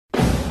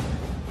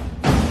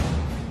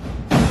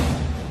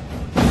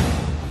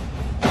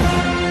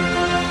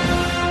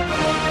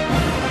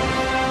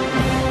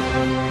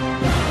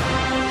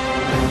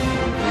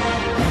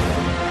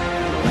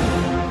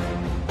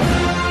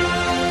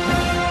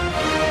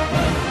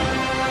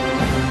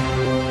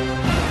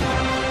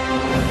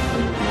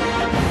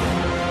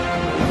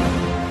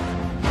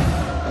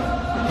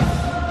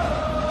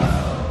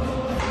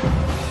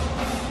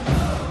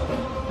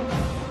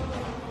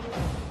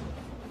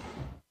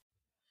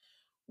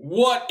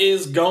What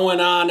is going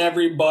on,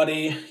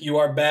 everybody? You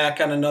are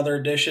back on another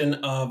edition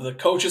of the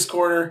Coach's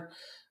Corner.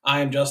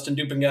 I am Justin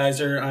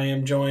Dupengeyser. I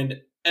am joined,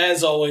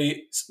 as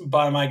always,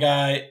 by my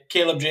guy,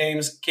 Caleb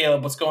James.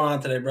 Caleb, what's going on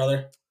today,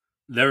 brother?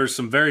 There are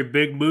some very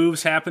big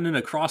moves happening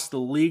across the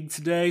league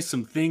today,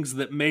 some things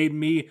that made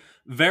me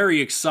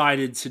very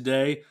excited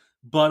today.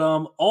 But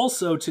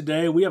also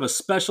today we have a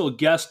special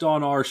guest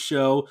on our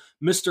show,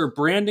 Mr.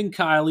 Brandon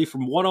Kiley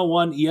from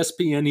 101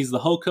 ESPN. He's the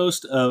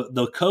co-host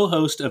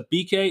of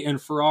BK and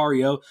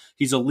Ferrario.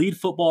 He's a lead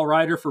football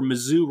writer for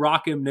Mizzou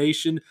Rock'em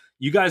Nation.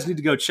 You guys need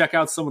to go check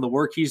out some of the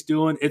work he's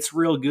doing. It's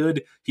real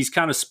good. He's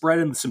kind of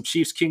spreading some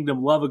Chiefs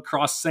Kingdom love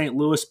across St.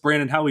 Louis.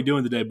 Brandon, how we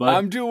doing today, bud?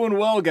 I'm doing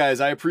well,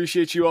 guys. I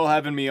appreciate you all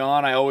having me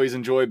on. I always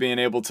enjoy being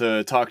able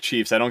to talk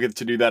Chiefs. I don't get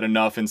to do that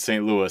enough in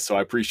St. Louis, so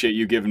I appreciate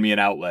you giving me an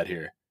outlet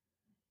here.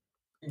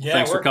 Yeah,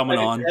 Thanks for coming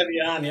on. To have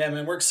you on. Yeah,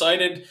 man, we're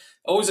excited.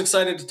 Always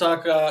excited to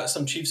talk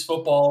some Chiefs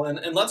football.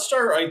 And let's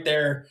start right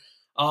there.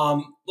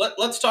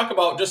 Let's talk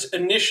about just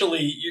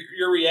initially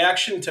your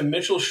reaction to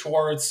Mitchell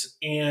Schwartz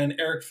and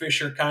Eric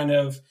Fisher kind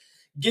of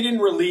getting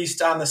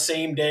released on the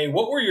same day.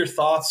 What were your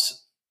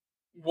thoughts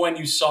when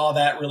you saw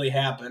that really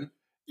happen?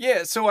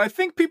 Yeah, so I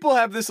think people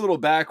have this a little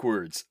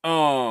backwards.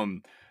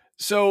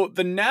 So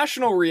the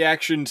national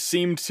reaction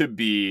seemed to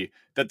be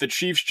that the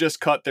Chiefs just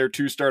cut their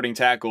two starting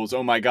tackles.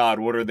 Oh my God,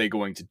 what are they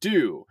going to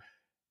do?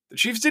 The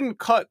Chiefs didn't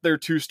cut their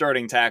two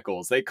starting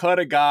tackles. They cut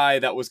a guy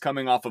that was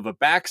coming off of a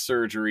back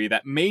surgery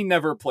that may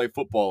never play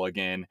football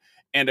again,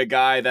 and a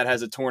guy that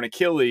has a torn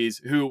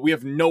Achilles who we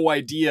have no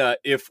idea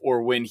if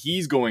or when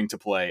he's going to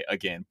play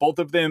again. Both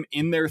of them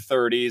in their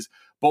 30s,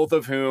 both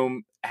of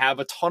whom have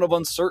a ton of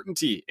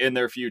uncertainty in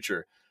their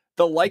future.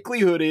 The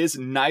likelihood is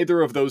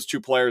neither of those two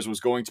players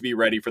was going to be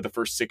ready for the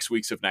first 6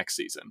 weeks of next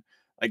season.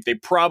 Like, they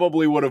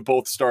probably would have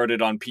both started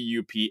on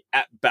PUP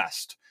at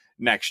best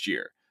next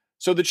year.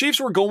 So the Chiefs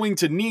were going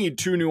to need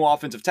two new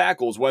offensive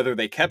tackles, whether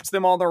they kept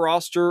them on the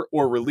roster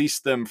or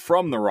released them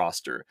from the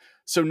roster.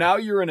 So now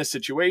you're in a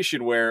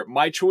situation where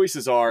my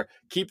choices are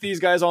keep these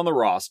guys on the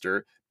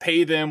roster,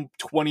 pay them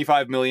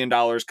 $25 million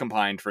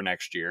combined for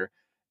next year,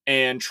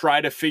 and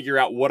try to figure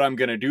out what I'm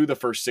going to do the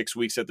first 6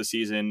 weeks of the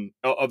season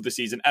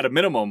at a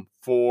minimum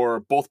for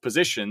both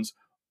positions,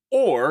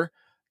 or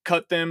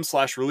cut them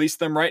 / release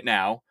them right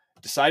now,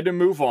 decide to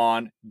move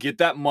on, get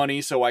that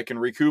money so I can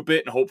recoup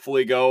it and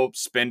hopefully go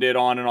spend it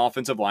on an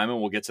offensive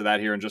lineman. We'll get to that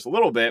here in just a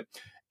little bit,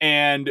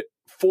 and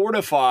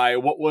fortify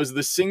what was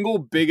the single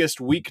biggest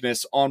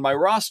weakness on my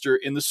roster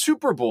in the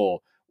Super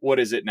Bowl. What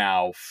is it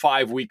now?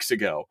 5 weeks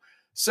ago.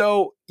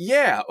 So,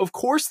 yeah, of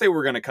course they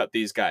were going to cut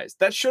these guys.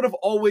 That should have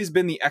always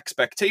been the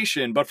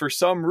expectation, but for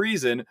some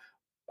reason,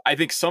 I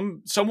think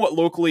somewhat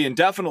locally and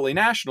definitely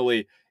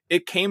nationally,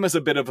 it came as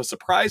a bit of a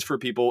surprise for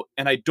people,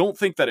 and I don't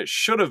think that it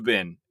should have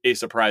been a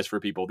surprise for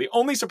people. The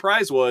only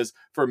surprise was,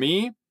 for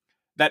me,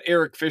 that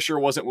Eric Fisher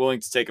wasn't willing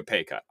to take a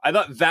pay cut. I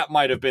thought that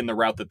might have been the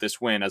route that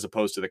this went as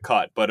opposed to the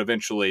cut, but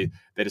eventually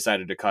they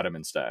decided to cut him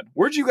instead.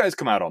 Where'd you guys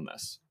come out on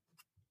this?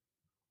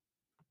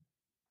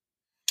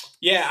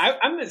 Yeah,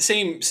 I'm the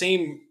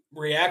same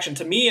reaction.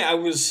 To me, I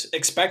was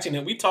expecting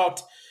it. We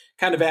talked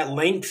kind of at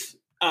length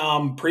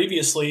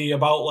previously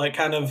about like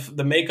kind of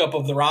the makeup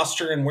of the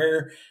roster and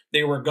where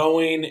they were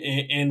going,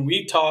 and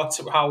we talked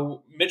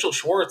how Mitchell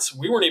Schwartz,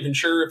 we weren't even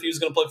sure if he was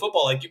going to play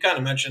football. Like you kind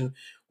of mentioned,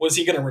 was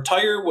he going to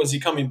retire? Was he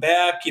coming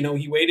back? You know,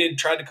 he waited,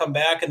 tried to come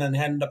back, and then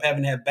ended up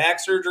having to have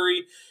back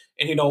surgery.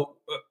 And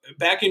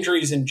back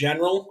injuries in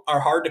general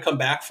are hard to come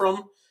back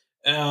from.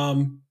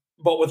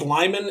 But with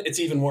linemen, it's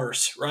even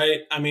worse, right?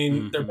 I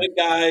mean, they're big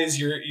guys.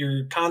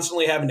 You're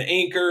constantly having to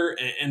anchor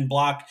and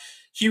block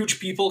huge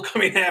people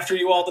coming after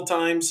you all the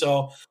time.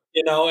 So,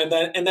 and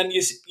then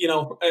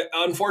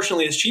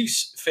unfortunately, as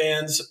Chiefs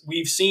fans,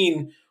 we've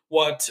seen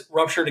what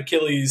ruptured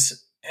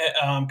Achilles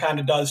kind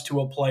of does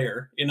to a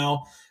player.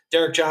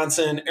 Derek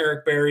Johnson,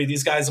 Eric Berry,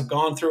 these guys have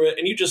gone through it,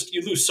 and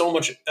you lose so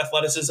much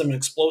athleticism and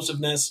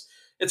explosiveness.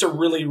 It's a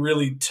really,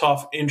 really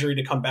tough injury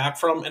to come back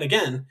from. And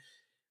again,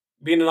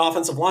 being an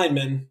offensive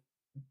lineman,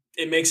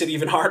 it makes it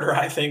even harder,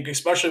 I think,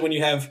 especially when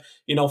you have,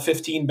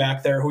 15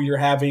 back there who you're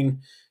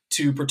having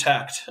to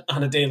protect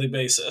on a daily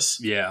basis.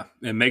 Yeah,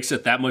 it makes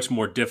it that much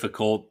more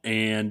difficult.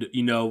 And,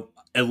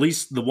 at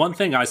least the one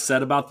thing I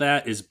said about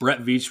that is Brett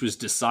Veach was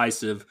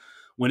decisive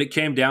when it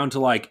came down to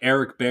like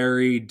Eric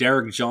Berry,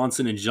 Derek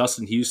Johnson, and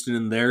Justin Houston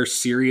and their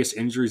serious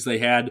injuries they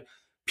had.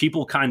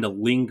 People kind of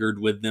lingered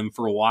with them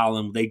for a while,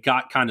 and they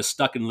got kind of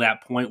stuck in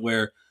that point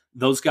where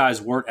those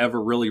guys weren't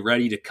ever really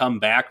ready to come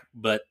back,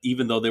 but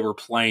even though they were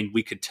playing,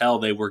 we could tell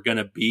they were going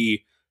to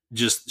be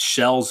just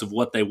shells of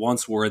what they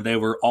once were, and they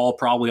were all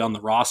probably on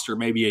the roster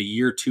maybe a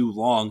year too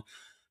long.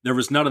 There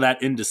was none of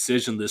that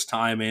indecision this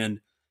time, and,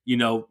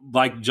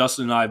 like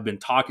Justin and I have been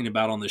talking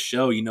about on the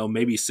show,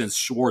 maybe since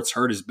Schwartz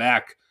hurt his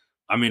back,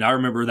 I mean, I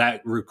remember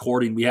that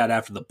recording we had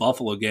after the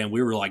Buffalo game,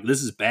 we were like,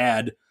 this is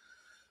bad.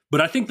 But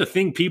I think the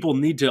thing people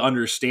need to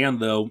understand,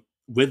 though,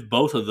 with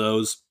both of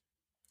those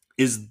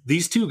is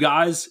these two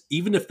guys,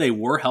 even if they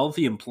were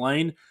healthy and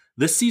playing,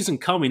 this season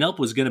coming up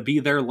was going to be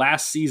their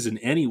last season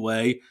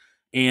anyway.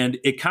 And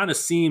it kind of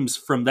seems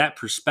from that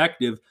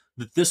perspective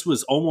that this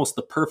was almost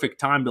the perfect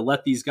time to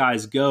let these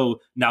guys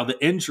go. Now,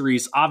 the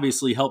injuries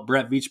obviously helped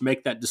Brett Veach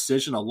make that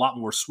decision a lot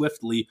more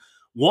swiftly.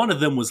 One of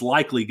them was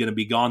likely going to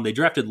be gone. They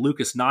drafted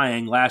Lucas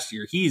Niang last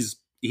year. He's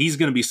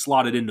going to be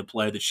slotted into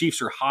play. The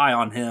Chiefs are high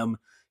on him.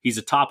 He's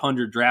a top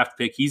 100 draft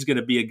pick. He's going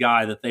to be a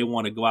guy that they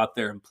want to go out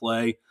there and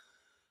play.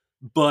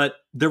 But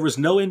there was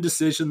no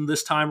indecision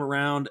this time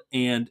around.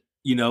 And,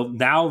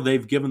 now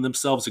they've given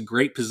themselves a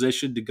great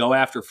position to go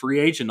after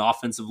free agent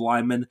offensive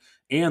linemen.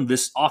 And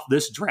this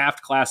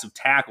draft class of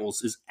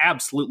tackles is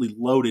absolutely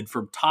loaded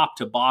from top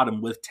to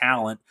bottom with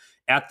talent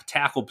at the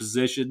tackle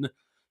position.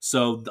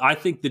 So I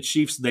think the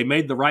Chiefs, they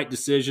made the right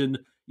decision.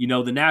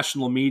 The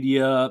national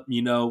media,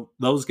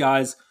 those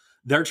guys,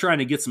 they're trying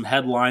to get some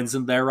headlines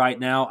in there right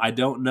now. I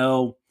don't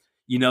know,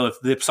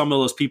 if some of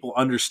those people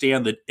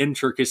understand the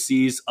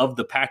intricacies of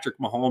the Patrick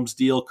Mahomes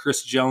deal,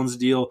 Chris Jones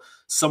deal,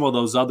 some of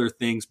those other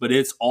things, but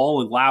it's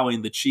all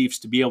allowing the Chiefs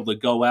to be able to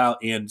go out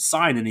and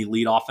sign an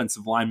elite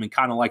offensive lineman,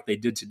 kind of like they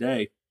did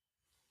today.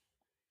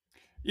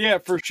 Yeah,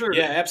 for sure.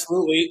 Yeah,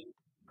 absolutely.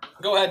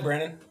 Go ahead,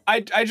 Brandon.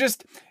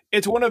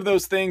 It's one of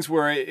those things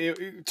where,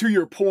 to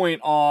your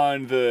point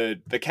on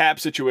the cap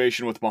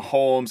situation with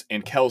Mahomes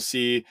and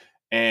Kelsey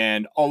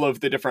and all of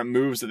the different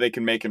moves that they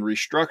can make and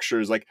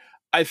restructures, like,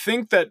 I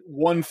think that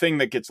one thing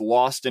that gets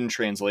lost in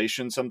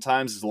translation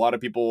sometimes is a lot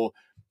of people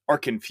are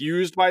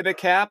confused by the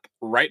cap,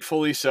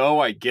 rightfully so.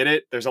 I get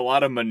it. There's a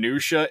lot of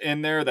minutia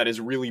in there that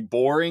is really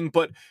boring,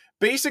 but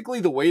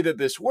basically the way that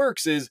this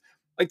works is,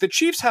 like, the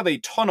Chiefs have a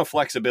ton of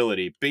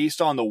flexibility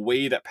based on the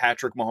way that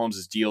Patrick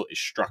Mahomes' deal is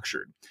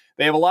structured.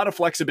 They have a lot of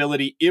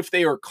flexibility if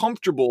they are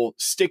comfortable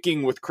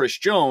sticking with Chris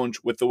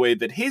Jones with the way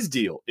that his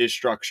deal is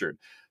structured.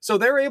 So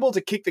they're able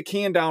to kick the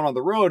can down on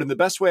the road, and the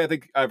best way I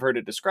think I've heard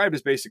it described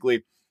is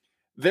basically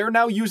they're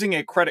now using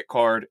a credit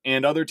card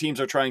and other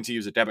teams are trying to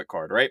use a debit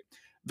card, right?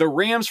 The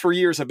Rams for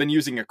years have been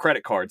using a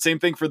credit card. Same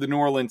thing for the New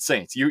Orleans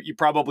Saints. You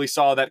probably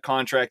saw that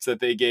contract that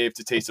they gave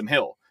to Taysom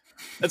Hill.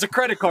 It's a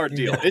credit card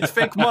deal. It's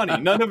fake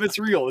money. None of it's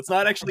real. It's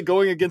not actually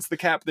going against the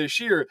cap this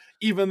year,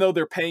 even though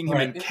they're paying him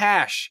in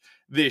cash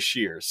this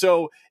year.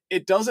 So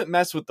it doesn't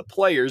mess with the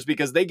players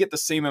because they get the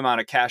same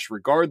amount of cash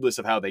regardless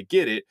of how they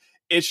get it.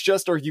 It's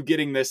just, are you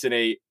getting this in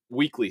a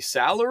weekly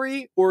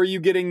salary or are you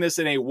getting this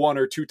in a 1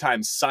 or 2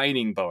 times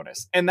signing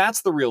bonus? And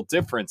that's the real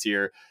difference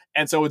here.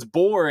 And so it's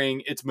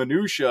boring, it's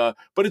minutia,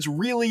 but it's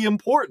really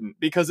important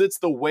because it's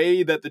the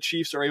way that the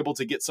Chiefs are able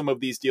to get some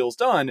of these deals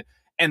done.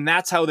 And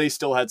that's how they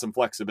still had some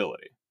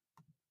flexibility.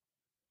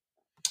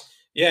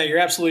 Yeah, you're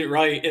absolutely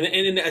right.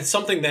 And it's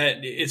something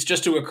that it's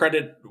just to a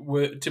credit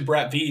to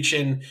Brett Veach.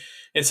 And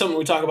it's something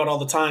we talk about all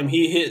the time.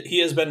 He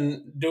has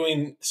been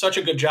doing such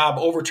a good job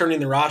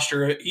overturning the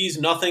roster. He's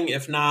nothing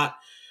if not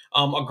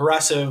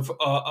aggressive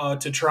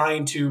to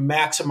trying to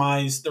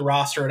maximize the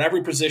roster at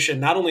every position,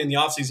 not only in the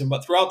offseason,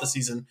 but throughout the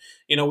season.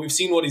 We've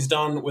seen what he's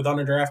done with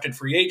undrafted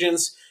free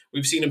agents.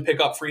 We've seen him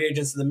pick up free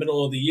agents in the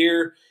middle of the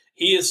year.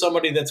 He is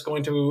somebody that's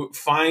going to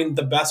find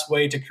the best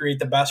way to create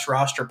the best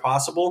roster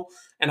possible.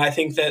 And I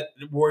think that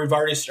we've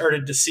already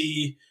started to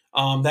see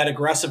that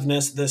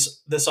aggressiveness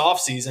this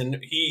offseason.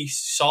 He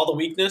saw the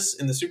weakness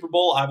in the Super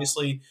Bowl.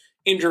 Obviously,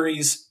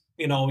 injuries,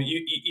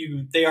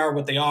 they are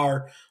what they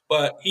are.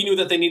 But he knew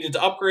that they needed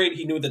to upgrade.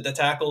 He knew that the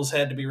tackles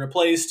had to be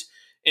replaced.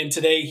 And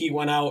today he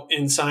went out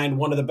and signed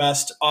one of the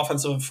best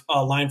offensive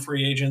line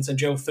free agents, and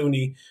Joe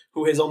Thuney,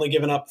 who has only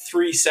given up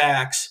 3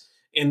 sacks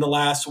in the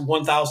last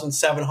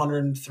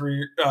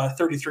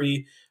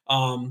 1,733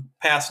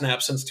 pass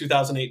snaps since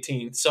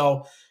 2018.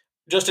 So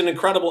just an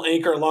incredible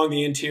anchor along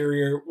the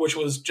interior, which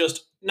was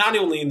just not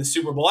only in the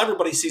Super Bowl.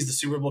 Everybody sees the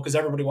Super Bowl because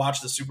everybody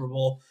watched the Super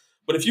Bowl.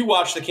 But if you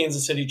watch the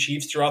Kansas City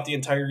Chiefs throughout the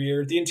entire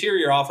year, the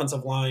interior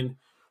offensive line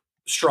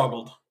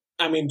struggled.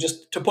 I mean,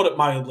 just to put it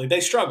mildly, they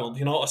struggled.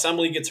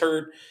 Assembly gets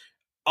hurt.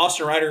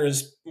 Austin Ryder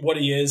is what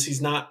he is.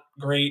 He's not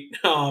great.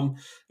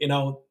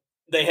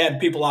 They had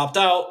people opt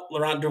out.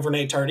 Laurent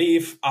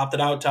Duvernay-Tardif opted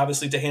out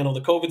obviously to handle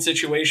the COVID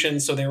situation,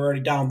 so they were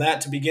already down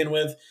that to begin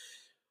with.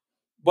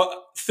 But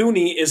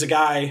Thuney is a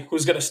guy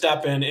who's going to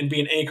step in and be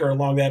an anchor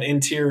along that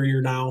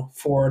interior now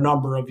for a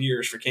number of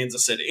years for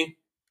Kansas City.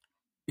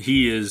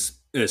 He is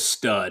a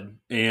stud,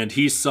 and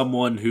he's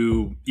someone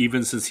who,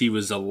 even since he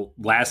was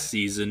last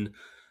season,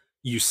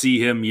 you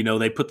see him,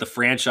 they put the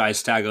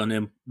franchise tag on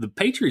him. The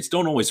Patriots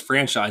don't always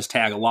franchise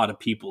tag a lot of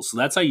people, so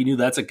that's how you knew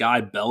that's a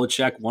guy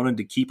Belichick wanted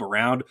to keep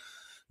around.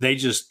 They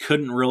just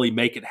couldn't really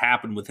make it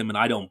happen with him, and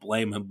I don't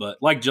blame him. But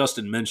like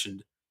Justin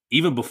mentioned,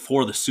 even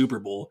before the Super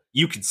Bowl,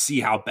 you could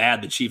see how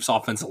bad the Chiefs'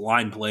 offensive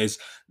line plays.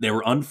 They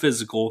were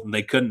unphysical, and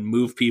they couldn't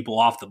move people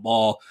off the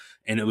ball.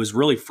 And it was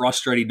really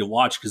frustrating to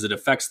watch because it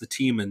affects the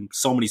team in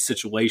so many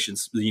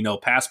situations.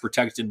 Pass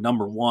protected,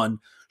 number 1,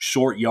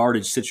 short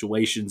yardage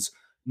situations,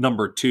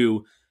 number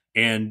 2.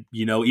 And,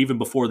 even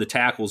before the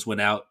tackles went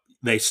out,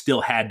 they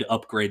still had to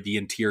upgrade the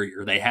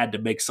interior. They had to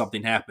make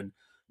something happen.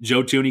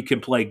 Joe Thuney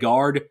can play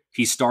guard.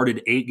 He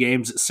started 8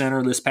 games at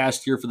center this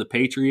past year for the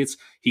Patriots.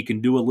 He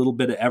can do a little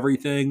bit of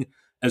everything.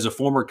 as a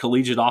former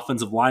collegiate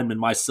offensive lineman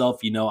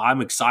myself,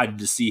 I'm excited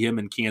to see him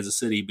in Kansas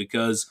City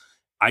because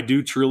I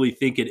do truly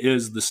think it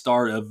is the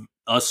start of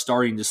us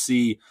starting to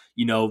see,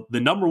 the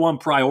number one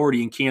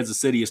priority in Kansas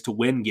City is to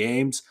win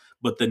games,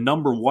 but the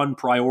number one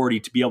priority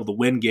to be able to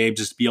win games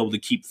is to be able to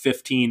keep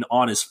 15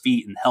 on his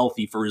feet and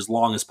healthy for as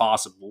long as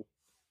possible.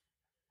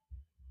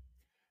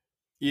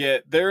 Yeah,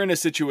 they're in a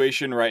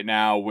situation right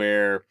now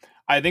where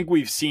I think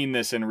we've seen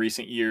this in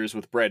recent years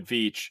with Brett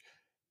Veach.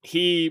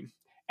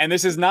 And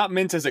this is not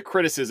meant as a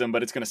criticism,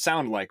 but it's going to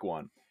sound like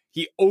one.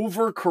 He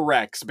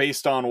overcorrects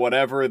based on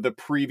whatever the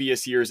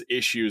previous year's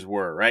issues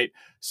were, right?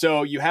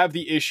 So you have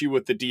the issue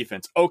with the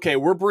defense. Okay,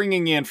 we're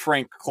bringing in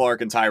Frank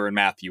Clark and Tyrann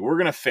Mathieu. We're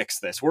going to fix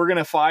this. We're going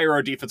to fire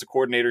our defensive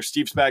coordinator,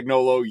 Steve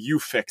Spagnuolo. You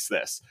fix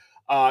this.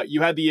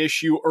 You had the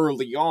issue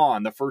early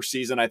on, the first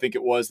season, I think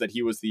it was, that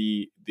he was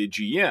the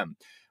GM,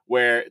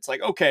 where it's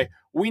like, okay,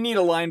 we need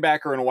a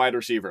linebacker and a wide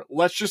receiver.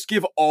 Let's just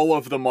give all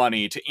of the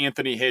money to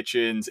Anthony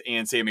Hitchens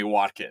and Sammy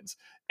Watkins.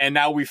 And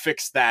now we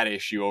fixed that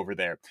issue over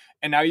there.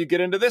 And now you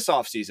get into this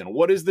offseason.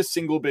 What is the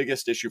single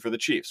biggest issue for the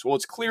Chiefs? Well,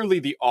 it's clearly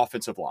the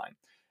offensive line.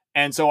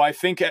 And so I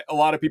think a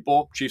lot of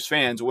people, Chiefs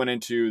fans, went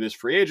into this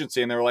free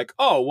agency and they were like,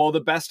 oh, well, the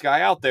best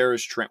guy out there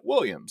is Trent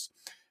Williams.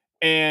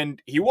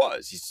 And he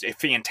was. He's a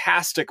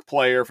fantastic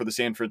player for the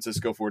San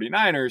Francisco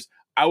 49ers.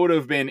 I would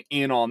have been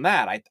in on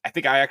that. I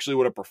think I actually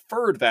would have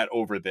preferred that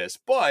over this.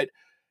 But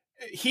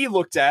he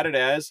looked at it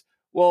as,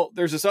 well,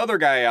 there's this other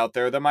guy out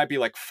there that might be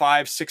like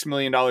 $5-6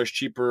 million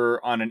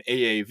cheaper on an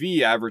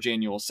AAV, average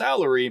annual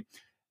salary,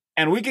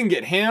 and we can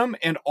get him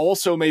and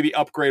also maybe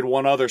upgrade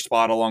one other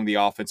spot along the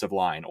offensive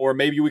line. Or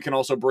maybe we can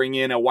also bring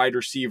in a wide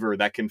receiver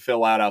that can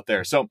fill out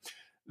there. So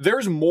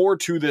there's more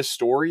to this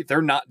story.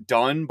 They're not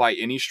done by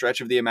any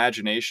stretch of the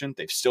imagination.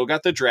 They've still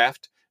got the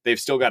draft. They've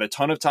still got a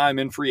ton of time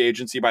in free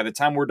agency. By the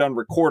time we're done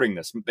recording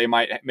this, they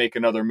might make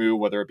another move,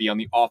 whether it be on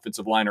the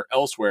offensive line or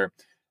elsewhere.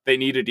 They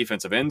need a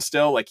defensive end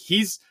still. Like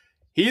he's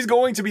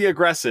going to be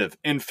aggressive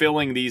in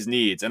filling these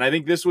needs. And I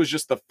think this was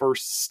just the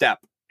first step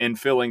in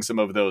filling some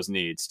of those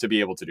needs to be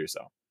able to do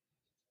so.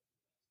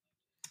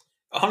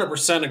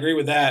 100% agree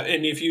with that.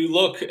 And if you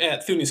look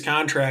at Thuney's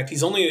contract,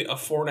 he's only a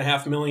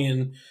 $4.5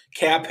 million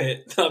cap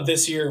hit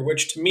this year,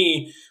 which to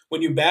me,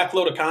 when you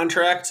backload a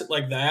contract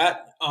like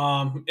that,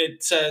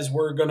 it says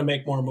we're going to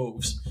make more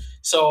moves.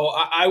 So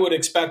I would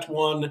expect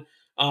one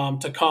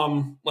to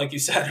come, like you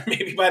said,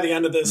 maybe by the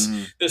end of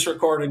this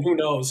recording. Who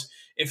knows?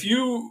 If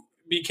you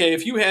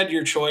had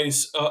your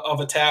choice of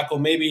a tackle,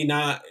 maybe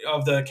not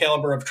of the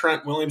caliber of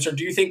Trent Williams, or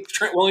do you think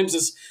Trent Williams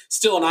is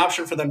still an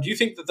option for them? Do you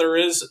think that there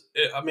is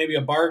maybe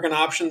a bargain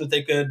option that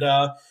they could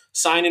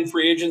sign in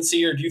free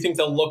agency, or do you think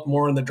they'll look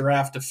more in the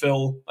draft to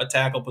fill a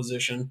tackle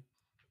position?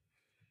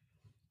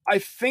 I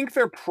think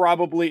they're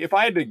probably, if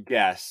I had to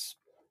guess,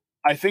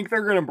 I think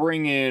they're going to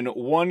bring in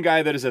one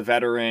guy that is a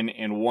veteran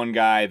and one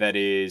guy that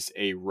is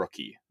a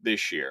rookie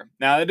this year.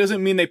 Now, that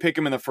doesn't mean they pick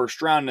him in the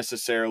first round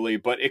necessarily,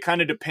 but it kind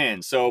of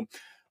depends. So,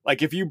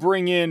 like, if you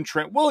bring in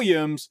Trent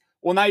Williams,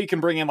 well, now you can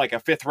bring in like a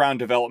fifth round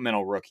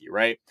developmental rookie,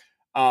 right?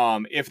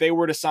 If they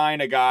were to sign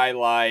a guy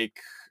like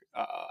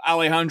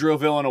Alejandro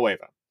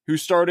Villanueva, who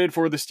started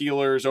for the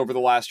Steelers over the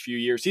last few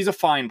years, he's a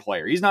fine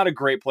player. He's not a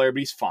great player, but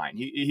he's fine.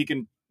 He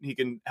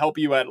can help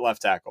you at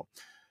left tackle.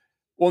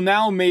 Well,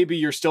 now maybe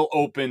you're still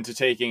open to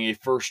taking a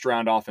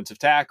first-round offensive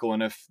tackle,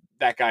 and if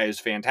that guy is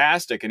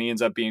fantastic and he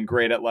ends up being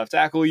great at left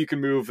tackle, you can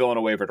move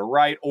Villanueva to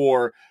right,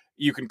 or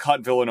you can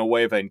cut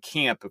Villanueva in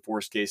camp if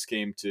worst case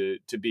came to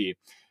be.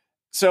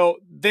 So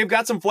they've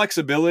got some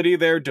flexibility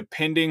there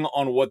depending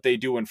on what they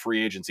do in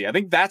free agency. I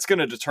think that's going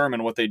to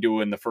determine what they do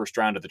in the first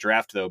round of the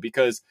draft, though,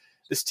 because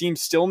this team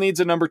still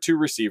needs a number 2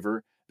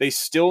 receiver. They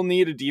still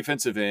need a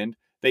defensive end.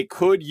 They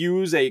could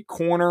use a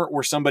corner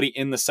or somebody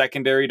in the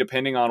secondary,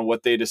 depending on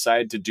what they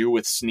decide to do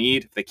with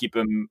Snead. If they keep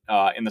him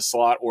in the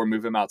slot or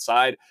move him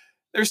outside.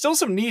 There's still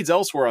some needs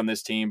elsewhere on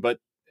this team, but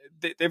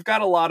they've got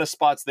a lot of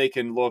spots they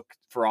can look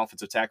for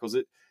offensive tackles.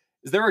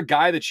 Is there a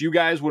guy that you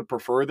guys would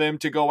prefer them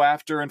to go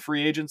after in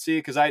free agency?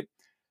 Because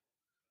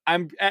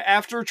I'm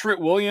after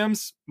Trent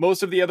Williams,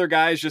 most of the other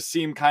guys just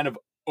seem kind of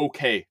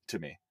okay to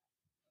me.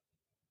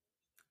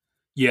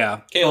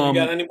 Yeah. Caleb,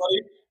 you got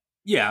anybody?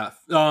 Yeah,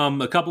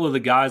 a couple of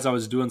the guys I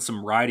was doing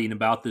some writing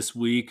about this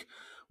week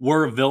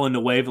were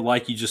Villanueva,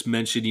 like you just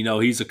mentioned.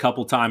 He's a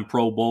couple-time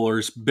Pro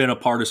Bowlers, been a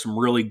part of some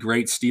really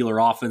great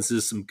Steeler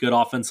offenses, some good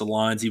offensive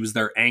lines. He was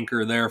their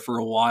anchor there for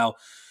a while.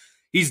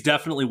 He's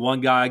definitely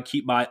one guy I'd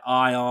keep my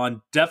eye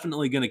on.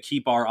 Definitely going to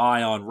keep our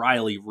eye on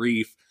Riley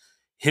Reif.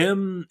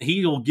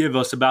 He'll give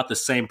us about the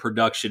same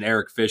production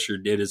Eric Fisher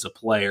did as a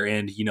player,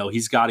 and,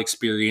 he's got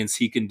experience.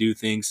 He can do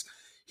things.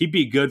 He'd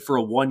be good for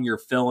a 1-year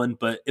fill-in,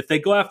 but if they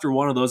go after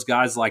one of those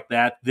guys like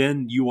that,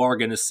 then you are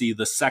going to see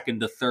the 2nd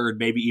to 3rd,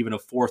 maybe even a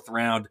 4th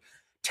round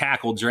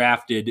tackle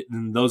drafted,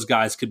 and those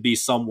guys could be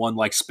someone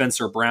like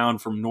Spencer Brown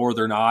from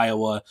Northern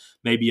Iowa,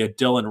 maybe a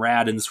Dylan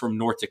Radins from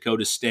North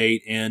Dakota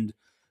State, and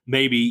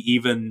maybe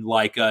even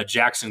like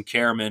Jackson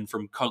Kerriman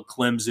from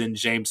Clemson,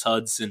 James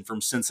Hudson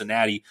from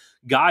Cincinnati,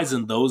 guys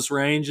in those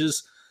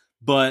ranges.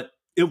 But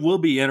it will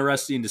be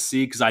interesting to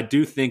see, because I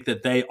do think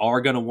that they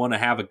are going to want to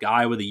have a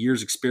guy with a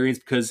year's experience,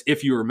 because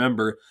if you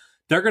remember,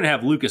 they're going to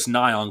have Lucas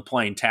Nyong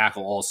playing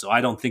tackle also.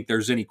 I don't think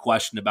there's any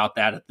question about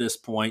that at this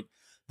point.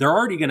 They're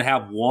already going to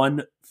have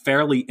one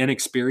fairly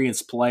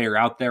inexperienced player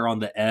out there on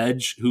the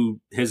edge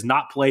who has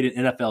not played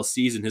an NFL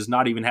season, has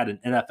not even had an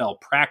NFL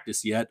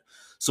practice yet.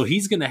 So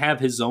he's going to have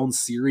his own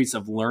series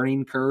of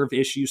learning curve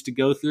issues to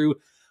go through.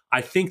 I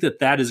think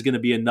that is going to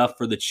be enough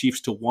for the Chiefs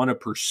to want to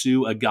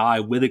pursue a guy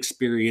with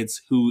experience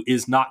who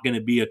is not going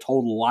to be a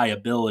total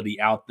liability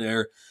out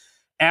there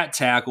at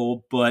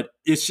tackle, but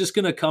it's just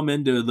going to come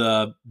into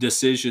the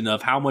decision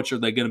of how much are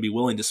they going to be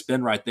willing to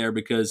spend right there,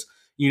 because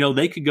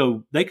they could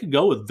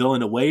go with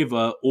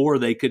Villanueva, or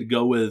they could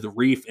go with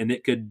Reef, and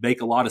it could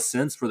make a lot of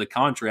sense for the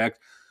contract.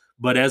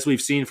 But as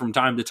we've seen from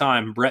time to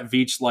time, Brett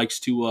Veach likes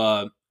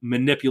to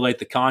manipulate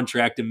the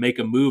contract and make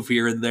a move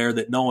here and there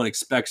that no one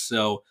expects.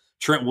 So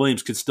Trent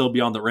Williams could still be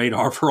on the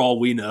radar for all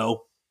we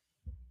know.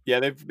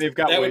 Yeah, they've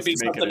got that ways would be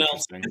to make something it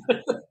else.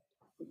 interesting.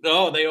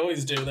 No, they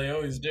always do. They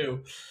always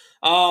do.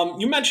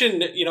 You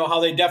mentioned, how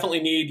they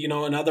definitely need,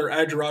 another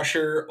edge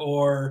rusher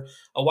or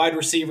a wide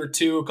receiver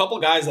too. A couple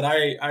of guys that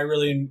I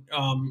really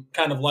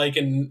kind of like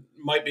and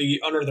might be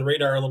under the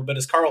radar a little bit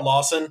is Carl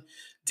Lawson,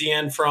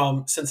 DN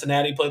from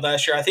Cincinnati, played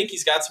last year. I think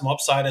he's got some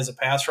upside as a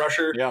pass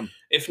rusher. Yeah.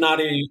 If not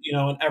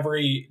an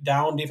every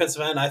down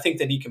defensive end, I think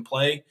that he can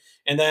play.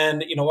 And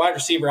then, wide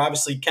receiver,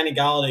 obviously Kenny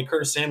Golladay,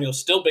 Curtis Samuel,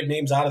 still big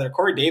names out of there.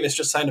 Corey Davis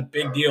just signed a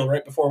big deal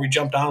right before we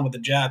jumped on with the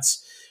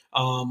Jets,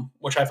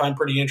 which I find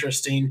pretty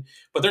interesting.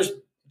 But there's a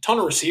ton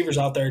of receivers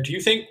out there. Do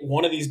you think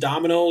one of these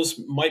dominoes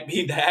might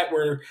be that,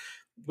 where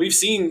we've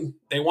seen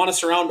they want to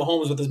surround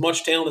Mahomes with as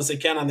much talent as they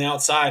can on the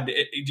outside?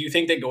 Do you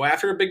think they go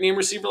after a big name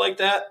receiver like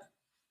that?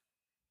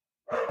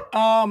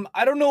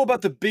 I don't know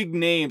about the big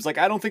names. Like,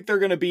 I don't think they're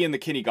going to be in the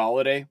Kenny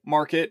Golladay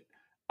market.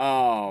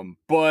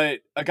 But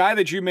a guy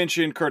that you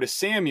mentioned, Curtis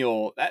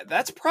Samuel,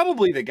 that's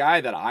probably the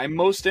guy that I'm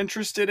most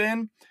interested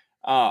in.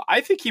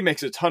 I think he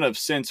makes a ton of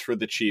sense for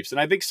the Chiefs.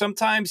 And I think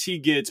sometimes he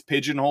gets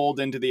pigeonholed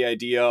into the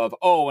idea of,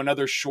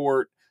 another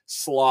short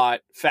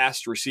slot,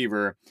 fast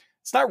receiver.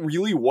 It's not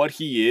really what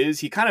he is.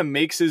 He kind of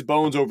makes his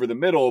bones over the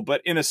middle,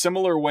 but in a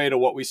similar way to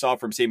what we saw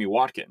from Sammy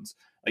Watkins.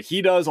 Like,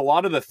 he does a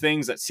lot of the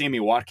things that Sammy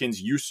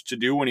Watkins used to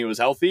do when he was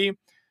healthy.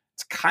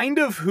 It's kind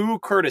of who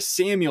Curtis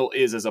Samuel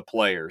is as a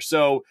player.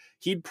 So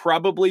he'd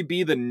probably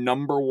be the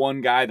number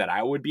one guy that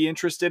I would be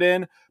interested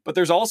in. But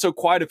there's also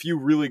quite a few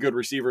really good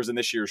receivers in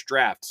this year's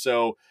draft.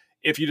 So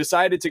if you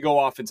decided to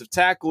go offensive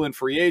tackle in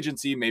free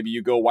agency, maybe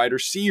you go wide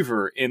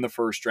receiver in the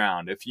first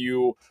round. If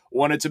you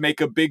wanted to make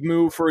a big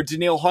move for a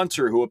Danielle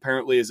Hunter, who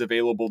apparently is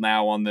available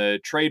now on the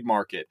trade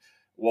market,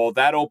 well,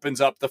 that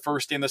opens up the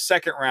first and the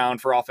second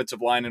round for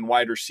offensive line and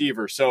wide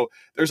receiver. So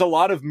there's a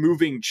lot of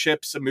moving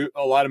chips,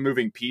 a lot of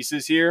moving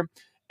pieces here,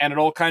 and it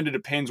all kind of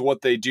depends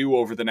what they do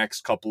over the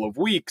next couple of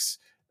weeks.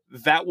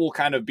 That will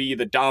kind of be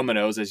the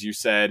dominoes, as you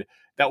said,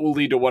 that will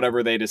lead to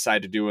whatever they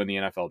decide to do in the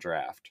NFL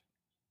draft.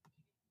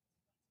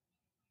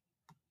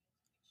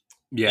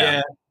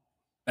 Yeah.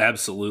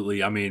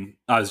 Absolutely. I mean,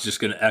 I was just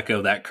going to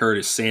echo that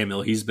Curtis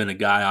Samuel. He's been a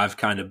guy I've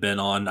kind of been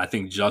on. I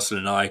think Justin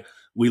and I,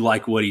 we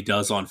like what he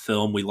does on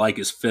film. We like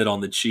his fit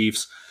on the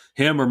Chiefs.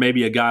 Him or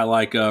maybe a guy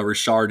like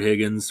Rashard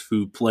Higgins,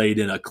 who played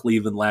in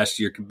Cleveland last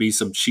year, could be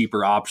some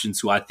cheaper options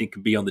who I think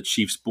could be on the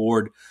Chiefs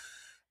board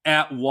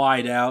at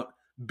wide out.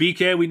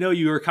 BK, we know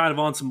you are kind of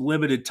on some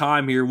limited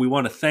time here. We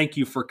want to thank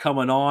you for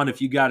coming on. If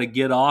you got to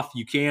get off,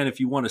 you can. If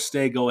you want to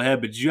stay, go ahead.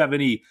 But did you have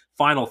any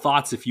final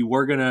thoughts if you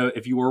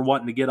were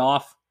wanting to get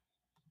off?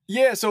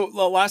 Yeah, so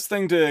the last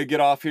thing to get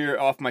off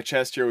my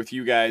chest here with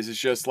you guys is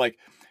just like,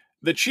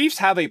 the Chiefs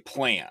have a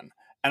plan.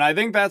 And I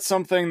think that's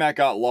something that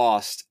got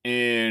lost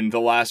in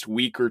the last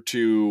week or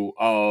two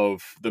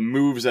of the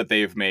moves that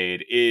they've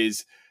made.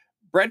 Is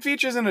Brett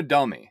Veach isn't a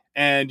dummy,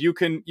 and you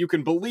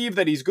can believe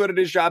that he's good at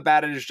his job,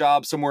 bad at his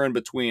job, somewhere in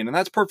between, and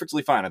that's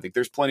perfectly fine. I think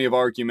there's plenty of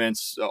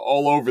arguments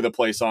all over the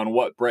place on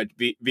what Brett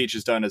Veach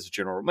has done as a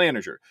general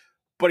manager,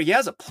 but he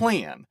has a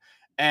plan,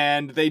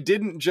 and they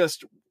didn't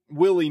just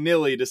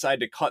willy-nilly decide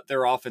to cut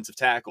their offensive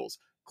tackles.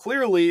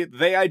 Clearly,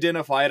 they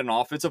identified an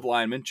offensive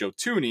lineman, Joe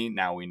Thuney,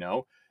 now we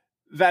know,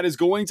 that is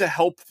going to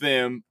help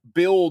them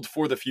build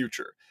for the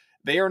future.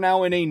 They are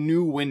now in a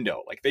new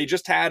window. Like, they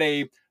just had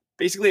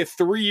basically a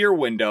 3-year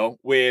window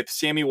with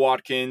Sammy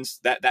Watkins,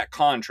 that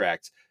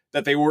contract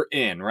that they were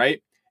in,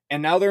 right?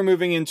 And now they're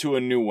moving into a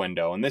new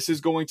window. And this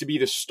is going to be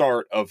the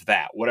start of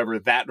that, whatever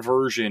that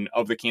version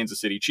of the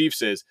Kansas City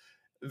Chiefs is.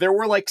 There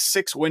were like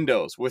 6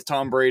 windows with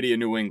Tom Brady in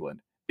New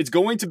England. It's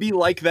going to be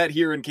like that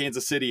here in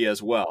Kansas City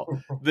as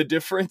well. The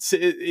difference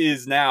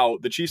is now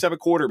the Chiefs have a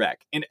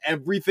quarterback and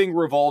everything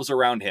revolves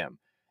around him.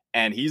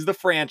 And he's the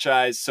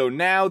franchise. So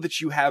now that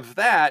you have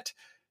that,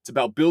 it's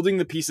about building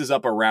the pieces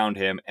up around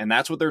him. And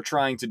that's what they're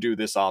trying to do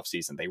this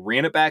offseason. They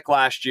ran it back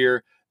last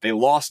year. They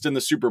lost in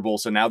the Super Bowl.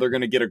 So now they're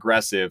going to get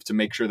aggressive to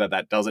make sure that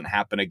that doesn't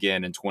happen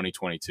again in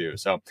 2022.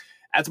 So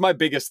that's my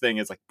biggest thing,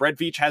 is like, Brett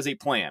Veach has a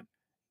plan.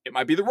 It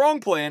might be the wrong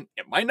plan.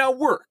 It might not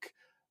work,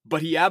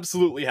 but he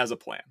absolutely has a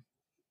plan.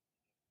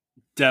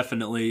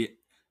 Definitely.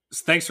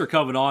 Thanks for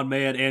coming on,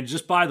 man. And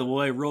just by the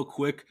way, real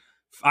quick,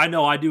 I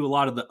know I do a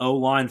lot of the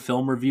O-line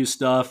film review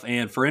stuff.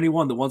 And for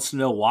anyone that wants to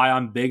know why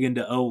I'm big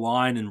into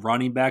O-line and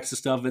running backs and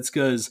stuff, it's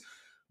because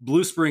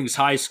Blue Springs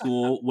High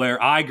School,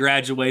 where I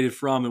graduated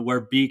from and where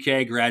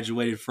BK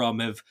graduated from,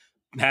 have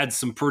had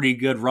some pretty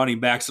good running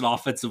backs and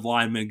offensive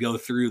linemen go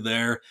through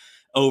there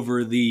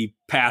over the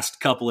past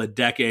couple of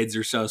decades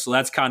or so. So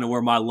that's kind of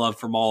where my love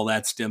from all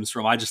that stems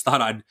from. I just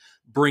thought I'd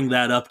bring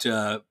that up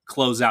to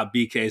close out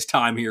BK's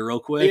time here real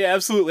quick. Yeah,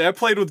 absolutely. I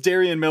played with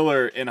Darian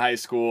Miller in high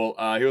school.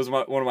 He was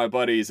one of my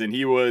buddies, and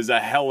he was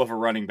a hell of a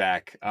running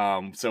back.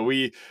 So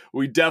we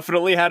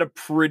definitely had a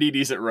pretty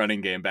decent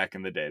running game back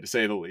in the day, to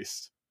say the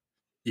least.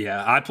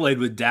 Yeah, I played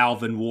with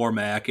Dalvin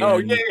Warmack,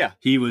 and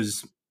he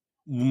was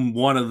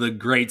one of the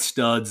great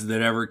studs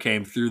that ever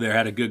came through there.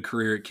 Had a good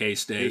career at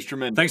K-State.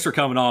 Thanks for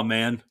coming on,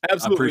 man.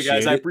 Absolutely,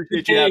 guys. I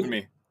appreciate you having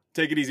me.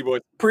 Take it easy, boys.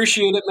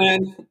 Appreciate it,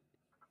 man.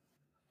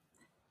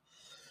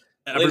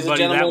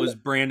 Everybody, that was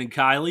Brandon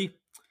Kiley.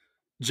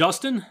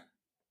 Justin,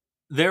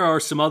 there are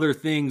some other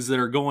things that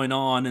are going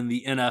on in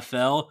the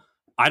NFL.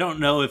 I don't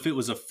know if it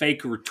was a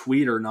fake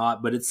retweet or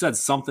not, but it said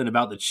something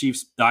about the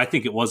Chiefs. I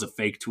think it was a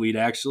fake tweet,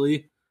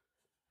 actually.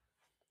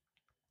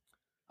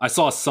 I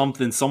saw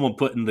something someone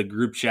put in the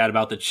group chat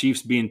about the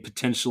Chiefs being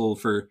potential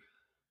for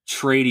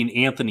trading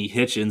Anthony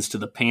Hitchens to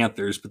the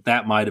Panthers, but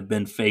that might have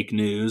been fake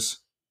news.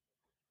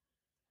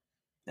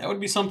 That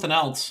would be something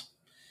else.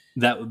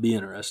 That would be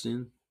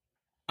interesting.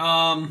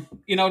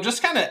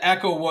 Just kind of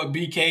echo what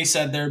BK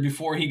said there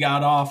before he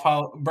got off,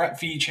 how Brett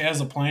Veach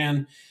has a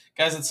plan.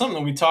 Guys, it's something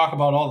that we talk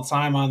about all the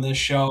time on this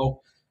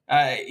show.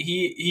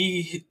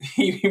 We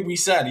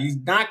said he's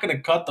not going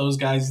to cut those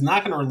guys. He's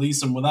not going to release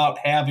them without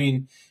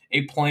having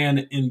a plan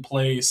in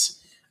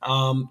place.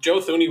 Joe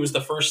Thuney was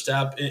the first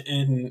step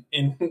in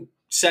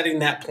setting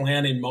that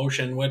plan in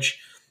motion, which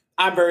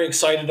I'm very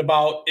excited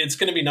about. It's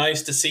going to be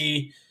nice to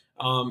see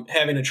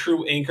having a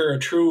true anchor, a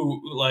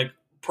true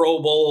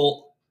Pro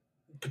Bowl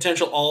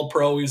potential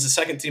All-Pro. He was the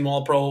second-team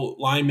All-Pro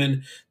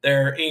lineman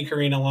there,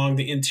 anchoring along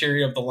the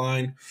interior of the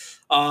line.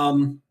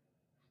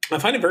 I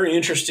find it very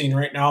interesting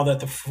right now that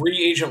the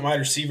free agent wide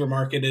receiver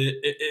market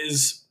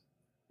is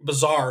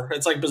bizarre.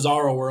 It's like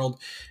Bizarro World.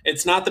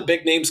 It's not the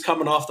big names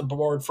coming off the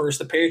board first.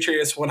 The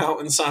Patriots went out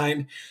and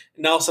signed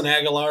Nelson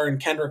Aguilar and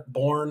Kendrick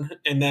Bourne,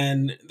 and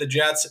then the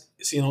Jets,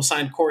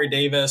 signed Corey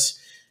Davis.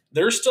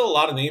 There's still a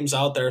lot of names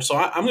out there. So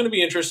I'm going to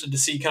be interested to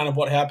see kind of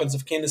what happens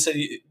if Kansas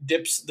City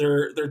dips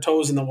their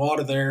toes in the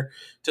water there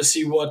to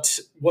see what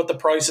the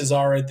prices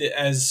are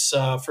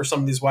for some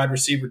of these wide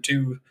receiver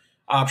 2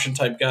 option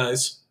type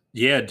guys.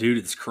 Yeah, dude,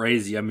 it's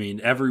crazy. I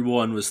mean,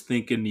 everyone was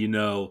thinking,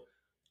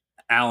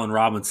 Allen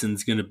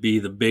Robinson's going to be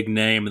the big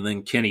name, and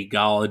then Kenny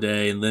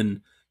Golladay, and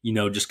then,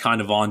 just kind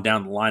of on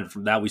down the line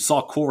from that. We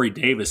saw Corey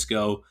Davis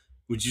go.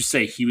 Would you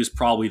say he was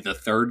probably the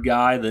third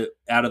guy that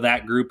out of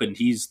that group, and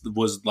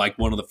was like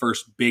one of the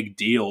first big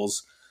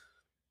deals?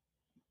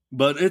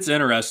 But it's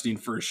interesting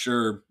for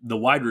sure. The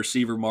wide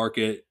receiver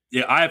market,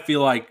 yeah, I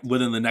feel like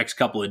within the next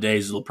couple of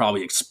days, it'll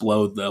probably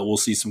explode, though. We'll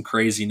see some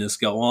craziness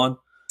go on.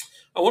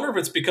 I wonder if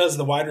it's because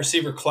the wide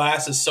receiver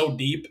class is so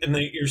deep and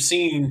that you're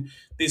seeing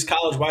these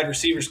college wide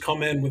receivers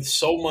come in with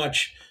so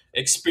much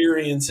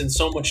experience and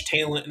so much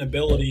talent and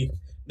ability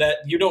that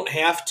you don't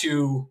have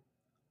to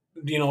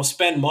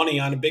spend money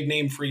on a big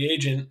name free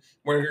agent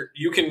where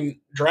you can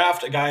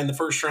draft a guy in the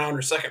first round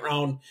or second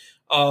round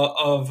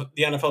of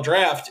the NFL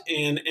draft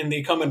and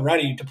they come in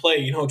ready to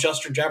play.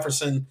 Justin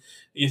Jefferson,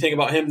 you think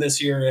about him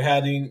this year,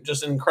 having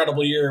just an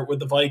incredible year with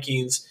the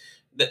Vikings,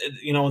 and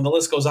the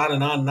list goes on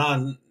and on and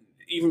on.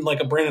 Even like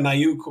a Brandon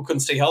Ayuk who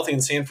couldn't stay healthy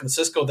in San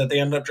Francisco that they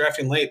ended up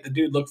drafting late. The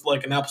dude looked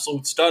like an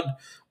absolute stud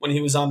when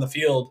he was on the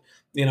field,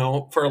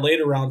 for a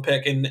later round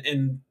pick.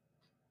 And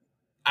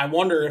I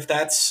wonder if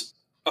that's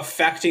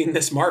affecting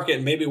this market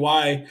and maybe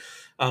why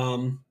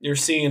you're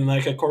seeing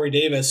like a Corey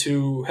Davis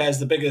who has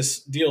the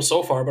biggest deal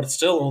so far, but it's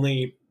still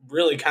only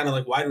really kind of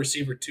like wide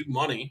receiver 2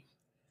 money.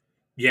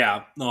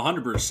 Yeah,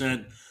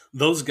 100%.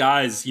 Those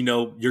guys,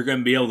 you're going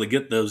to be able to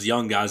get those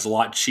young guys a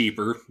lot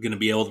cheaper. You're going to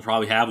be able to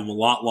probably have them a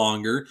lot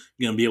longer.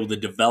 You're going to be able to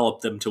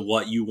develop them to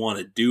what you want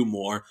to do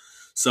more.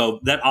 So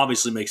that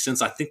obviously makes sense.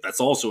 I think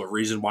that's also a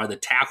reason why the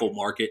tackle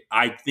market,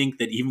 I think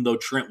that even though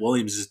Trent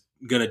Williams is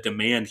going to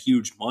demand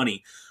huge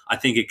money, I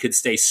think it could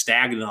stay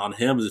stagnant on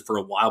him for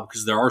a while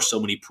because there are so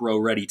many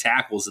pro-ready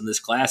tackles in this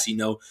class.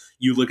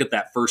 You look at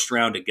that first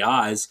round of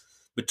guys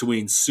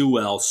between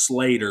Sewell,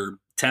 Slater,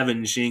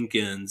 Tevin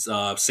Jenkins,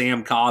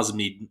 Sam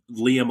Cosmi,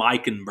 Liam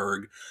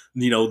Eichenberg,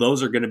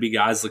 those are going to be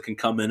guys that can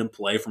come in and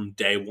play from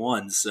day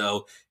one.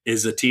 So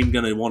is the team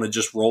going to want to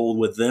just roll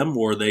with them,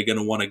 or are they going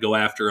to want to go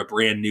after a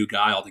brand new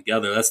guy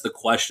altogether? That's the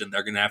question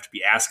they're going to have to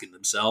be asking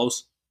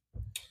themselves.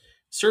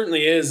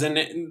 Certainly is.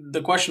 And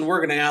the question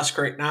we're going to ask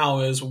right now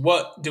is,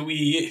 what do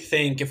we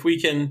think if we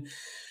can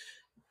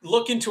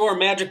look into our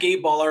magic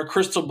 8-ball, our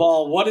crystal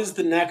ball? What is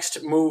the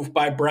next move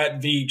by Brett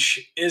Veach?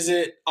 Is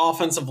it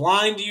offensive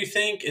line, do you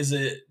think? Is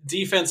it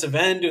defensive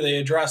end? Do they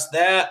address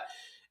that?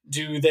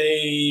 Do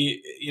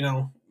they,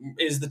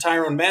 Is the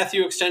Tyrann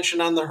Mathieu extension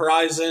on the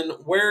horizon?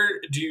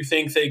 Where do you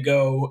think they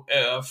go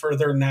for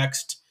their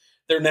next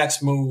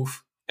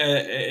move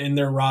in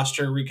their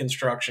roster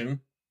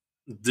reconstruction?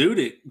 Dude,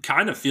 it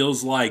kind of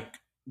feels like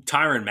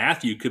Tyrann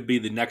Mathieu could be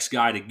the next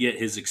guy to get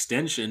his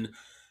extension.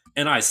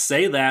 And I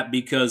say that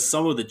because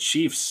some of the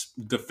Chiefs'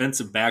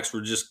 defensive backs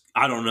were just,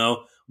 I don't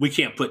know, we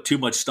can't put too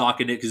much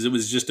stock in it because it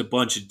was just a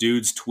bunch of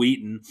dudes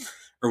tweeting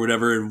or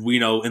whatever. And we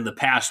know in the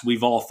past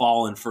we've all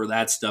fallen for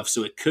that stuff.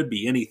 So it could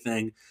be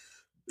anything.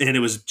 And it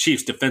was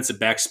Chiefs defensive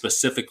backs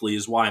specifically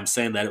is why I'm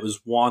saying that. It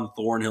was Juan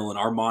Thornhill and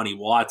Armani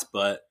Watts,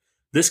 but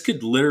this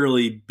could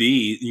literally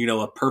be,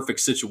 a perfect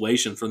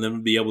situation for them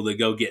to be able to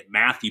go get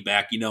Mathieu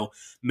back.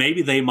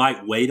 Maybe they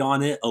might wait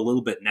on it a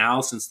little bit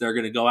now since they're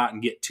going to go out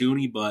and get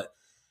Thuney, but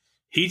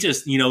he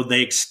just,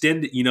 they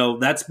extend,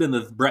 that's been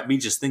the Brett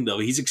Veach's thing, though.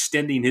 He's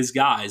extending his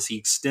guys. He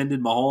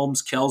extended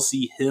Mahomes,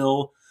 Kelsey,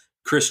 Hill,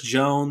 Chris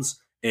Jones,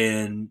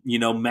 and,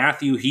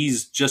 Mathieu.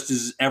 He's just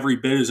as every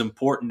bit as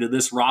important to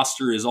this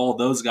roster as all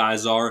those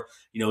guys are.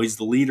 He's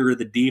the leader of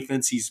the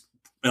defense. He's,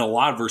 in a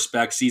lot of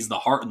respects, he's the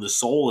heart and the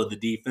soul of the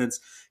defense.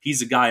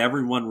 He's a guy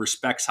everyone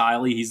respects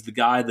highly. He's the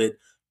guy that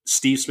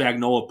Steve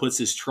Spagnuolo puts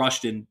his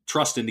trust in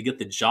to get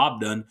the job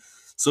done.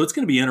 So it's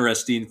going to be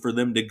interesting for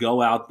them to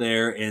go out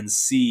there and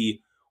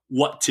see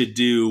what to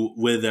do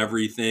with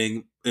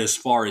everything as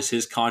far as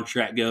his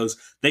contract goes.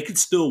 They could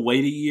still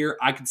wait a year.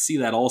 I could see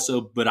that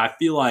also, but I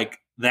feel like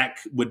that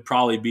would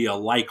probably be a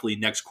likely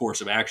next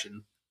course of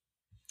action.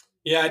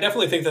 Yeah, I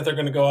definitely think that they're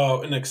going to go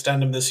out and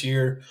extend him this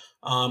year.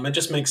 It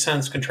just makes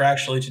sense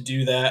contractually to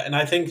do that. And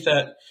I think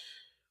that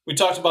we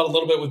talked about a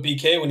little bit with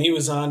BK when he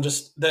was on,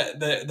 just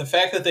the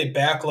fact that they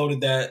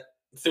backloaded that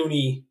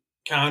Thuney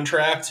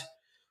contract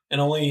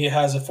and only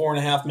has a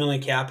 $4.5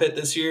 million cap hit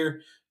this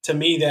year. To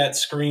me, that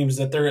screams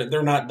that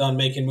they're not done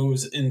making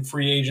moves in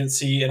free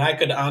agency. And I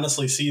could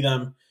honestly see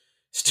them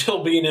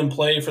still being in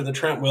play for the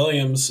Trent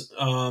Williams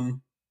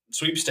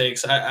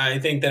sweepstakes. I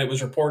think that it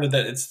was reported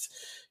that it's,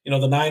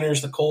 the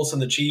Niners, the Colts,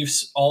 and the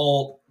Chiefs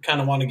all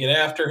kind of want to get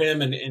after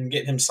him and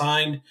get him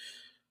signed.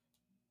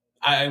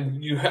 I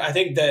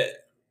think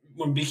that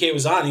when BK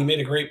was on, he made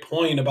a great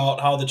point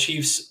about how the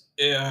Chiefs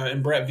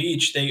and Brett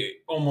Veach, they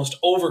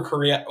almost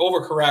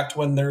overcorrect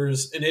when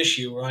there's an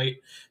issue, right?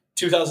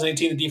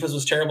 2018, the defense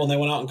was terrible, and they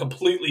went out and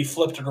completely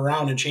flipped it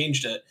around and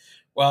changed it.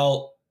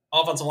 Well,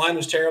 offensive line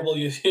was terrible.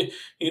 You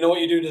know what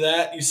you do to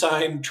that? You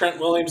sign Trent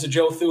Williams and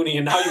Joe Thuney,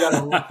 and now you got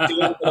to deal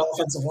with the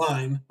offensive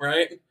line,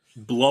 right?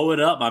 Blow it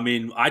up. I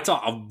mean,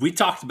 we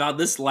talked about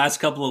this the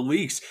last couple of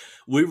weeks.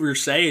 We were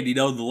saying,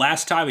 the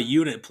last time a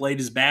unit played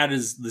as bad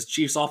as the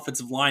Chiefs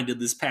offensive line did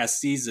this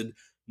past season,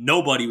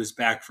 nobody was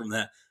back from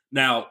that.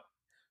 Now,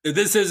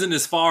 this isn't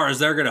as far as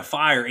they're going to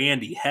fire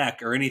Andy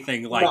Heck or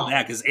anything like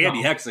that, because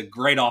Andy Heck's a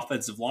great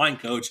offensive line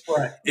coach.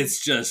 Right.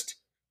 It's just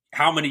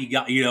how many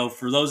got,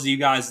 for those of you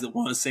guys that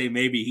want to say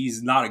maybe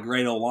he's not a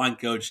great O-line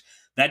coach,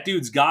 that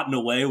dude's gotten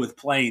away with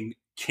playing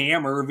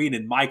Cam Irving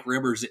and Mike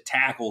Rivers at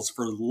tackles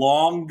for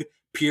long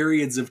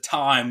periods of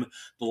time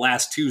the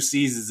last 2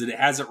 seasons, and it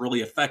hasn't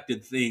really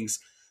affected things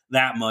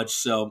that much.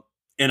 So,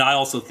 and I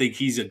also think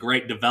he's a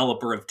great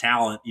developer of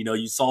talent.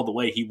 You saw the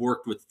way he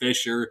worked with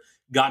Fisher,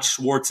 got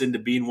Schwartz into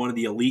being one of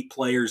the elite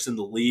players in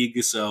the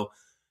league. So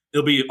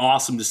it'll be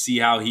awesome to see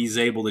how he's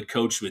able to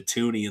coach with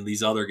Thuney and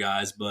these other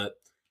guys. But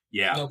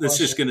yeah,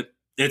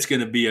 it's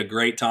going to be a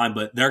great time,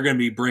 but they're going to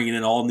be bringing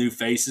in all new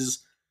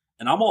faces.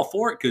 And I'm all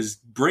for it because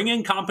bring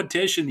in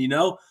competition,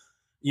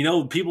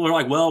 people are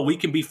like, well, we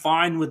can be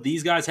fine with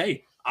these guys.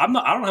 Hey, I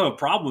don't have a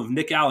problem if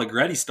Nick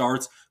Allegretti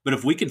starts, but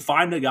if we can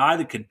find a guy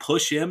that can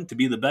push him to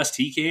be the best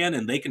he can,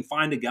 and they can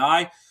find a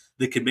guy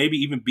that could maybe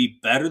even be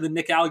better than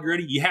Nick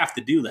Allegretti, you have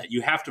to do that.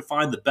 You have to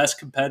find the best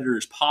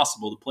competitors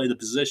possible to play the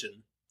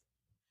position.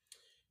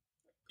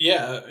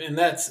 Yeah, and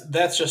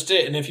that's just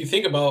it. And if you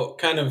think about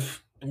kind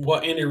of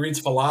what Andy Reid's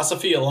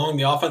philosophy along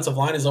the offensive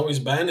line has always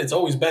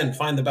been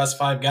find the best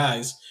 5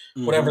 guys,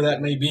 whatever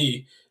that may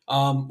be.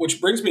 Which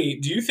brings me,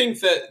 do you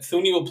think that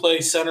Thuney will play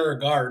center or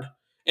guard?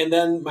 And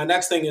then my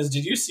next thing is,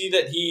 did you see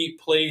that he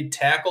played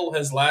tackle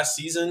his last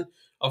season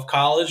of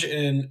college,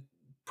 and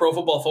Pro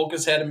Football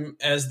Focus had him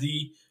as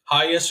the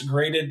highest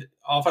graded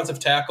offensive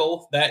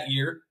tackle that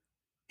year?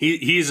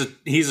 He's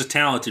a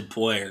talented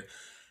player,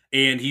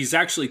 and he's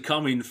actually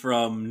coming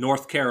from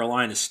North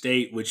Carolina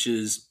State, which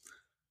is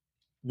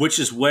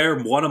where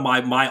one of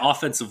my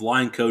offensive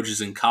line coaches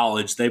in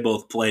college, they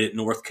both played at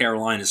North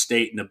Carolina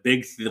State. And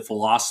the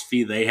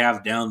philosophy they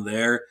have down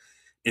there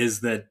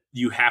is that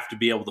you have to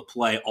be able to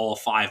play all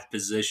 5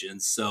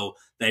 positions. So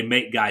they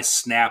make guys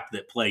snap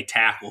that play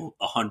tackle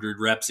 100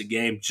 reps a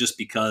game just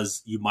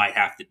because you might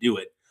have to do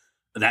it.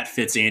 That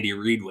fits Andy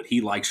Reid, what he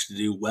likes to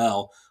do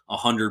well,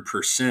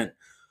 100%.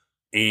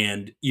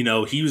 And,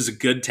 he was a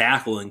good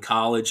tackle in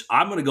college.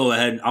 I'm going to go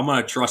ahead and I'm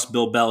going to trust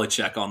Bill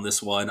Belichick on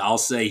this one. I'll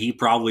say he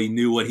probably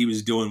knew what he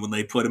was doing when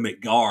they put him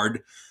at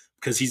guard,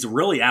 because he's a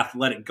really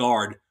athletic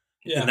guard.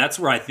 Yeah. And that's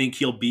where I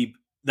think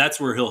that's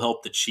where he'll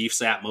help the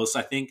Chiefs at most.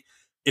 I think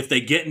if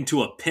they get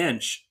into a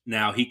pinch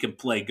now, he can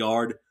play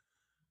guard.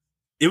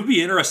 It would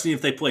be interesting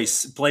if they play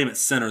him at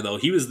center, though.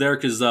 He was there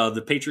because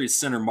the Patriots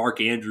center,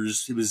 Mark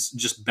Andrews, he was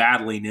just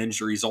battling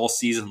injuries all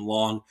season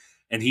long,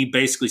 and he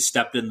basically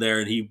stepped in there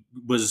and he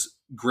was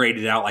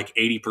graded out like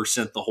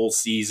 80% the whole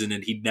season,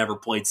 and he'd never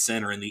played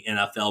center in the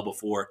NFL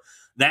before.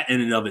 That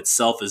in and of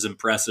itself is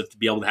impressive to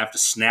be able to have to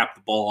snap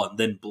the ball and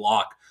then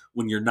block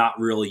when you're not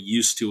really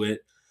used to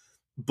it.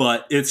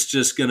 But it's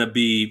just going to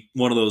be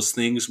one of those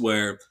things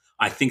where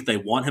I think they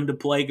want him to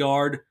play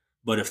guard.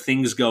 But if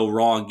things go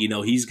wrong,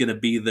 he's going to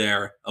be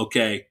there.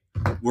 Okay,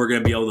 we're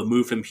going to be able to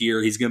move him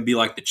here. He's going to be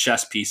like the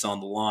chess piece on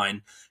the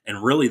line.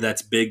 And really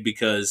that's big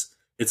because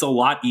it's a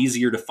lot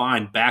easier to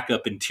find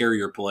backup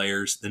interior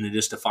players than it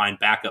is to find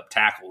backup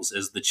tackles,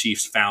 as the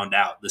Chiefs found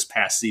out this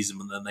past season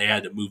when then they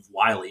had to move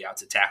Wiley out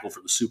to tackle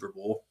for the Super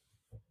Bowl.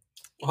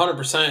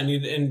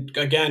 100%. And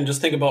again,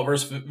 just think about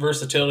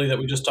versatility that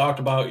we just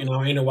talked about.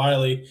 Andrew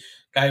Wiley,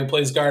 guy who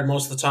plays guard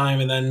most of the time,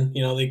 and then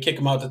they kick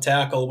him out to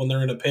tackle when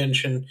they're in a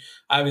pinch. And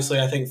obviously,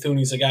 I think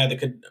Thuney's a guy that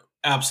could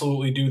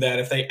absolutely do that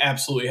if they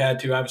absolutely had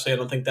to. Obviously, I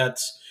don't think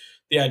that's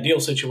the ideal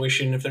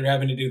situation. If they're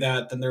having to do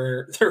that, then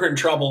they're in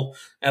trouble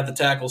at the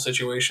tackle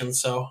situation.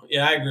 So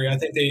yeah, I agree. I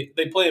think they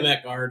play him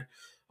at guard.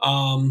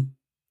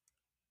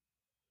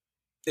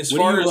 As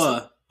far as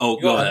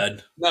go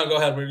ahead. No, go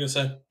ahead. What were you gonna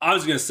say? I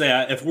was gonna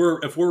say if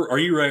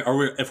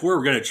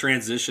we're gonna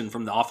transition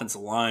from the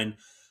offensive line,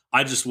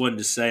 I just wanted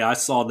to say I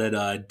saw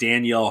that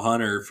Danielle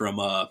Hunter from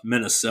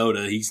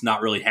Minnesota, he's not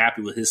really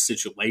happy with his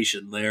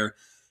situation there,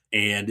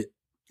 and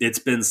it's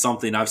been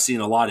something I've seen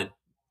a lot of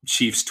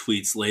Chiefs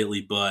tweets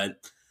lately.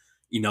 But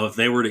if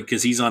they were to,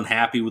 because he's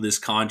unhappy with his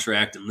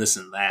contract and this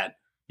and that,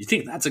 you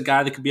think that's a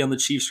guy that could be on the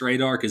Chiefs'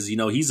 radar? Because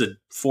he's a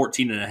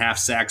 14 and a half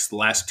sacks the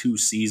last 2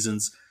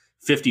 seasons.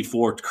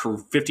 54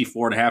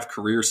 and a half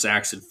career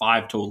sacks in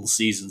 5 total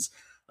seasons.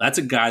 That's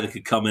a guy that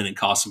could come in and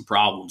cause some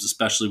problems,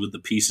 especially with the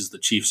pieces the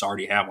Chiefs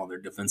already have on their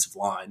defensive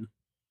line.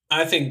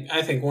 I think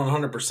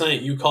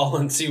 100% you call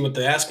and see what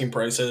the asking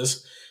price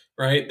is,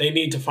 right? They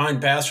need to find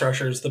pass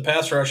rushers. The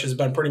pass rush has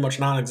been pretty much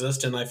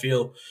non-existent, I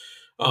feel,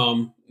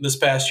 this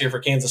past year for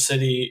Kansas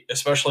City,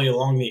 especially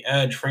along the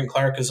edge. Frank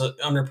Clark has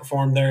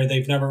underperformed there.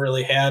 They've never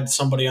really had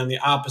somebody on the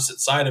opposite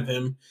side of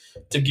him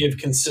to give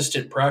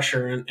consistent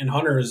pressure. And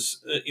Hunter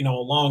is, a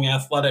long,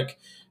 athletic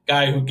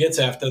guy who gets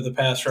after the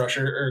pass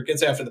rusher or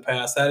gets after the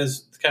pass. That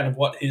is kind of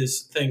what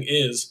his thing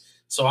is.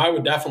 So I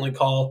would definitely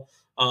call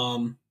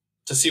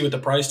to see what the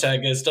price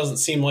tag is. Doesn't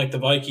seem like the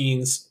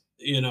Vikings,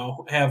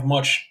 have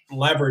much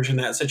leverage in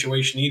that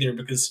situation either,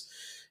 because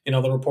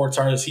the reports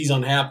are that he's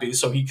unhappy,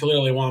 so he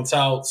clearly wants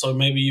out. So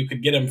maybe you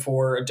could get him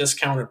for a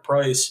discounted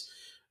price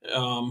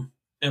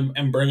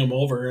and bring him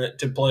over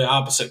to play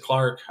opposite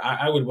Clark.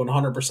 I would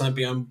 100%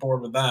 be on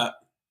board with that.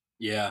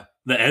 Yeah,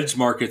 the edge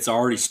market's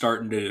already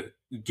starting to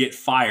get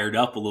fired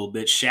up a little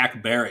bit.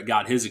 Shaq Barrett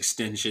got his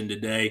extension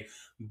today.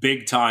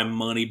 Big time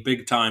money,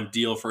 big time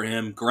deal for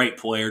him. Great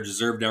player,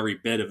 deserved every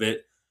bit of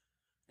it.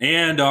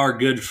 And our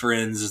good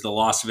friends, the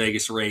Las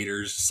Vegas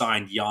Raiders,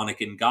 signed Yannick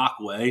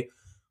Ngakoue,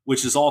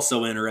 which is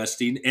also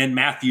interesting. And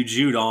Matthew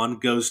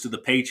Judon goes to the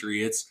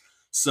Patriots.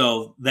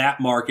 So that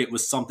market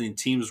was something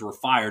teams were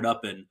fired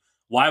up in.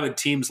 Why would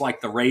teams like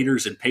the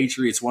Raiders and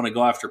Patriots want to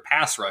go after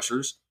pass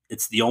rushers?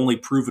 It's the only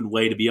proven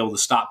way to be able to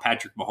stop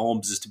Patrick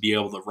Mahomes is to be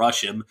able to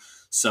rush him.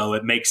 So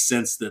it makes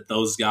sense that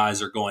those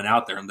guys are going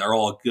out there, and they're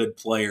all good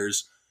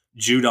players.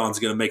 Judon's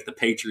going to make the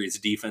Patriots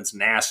defense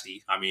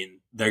nasty. I mean,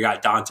 they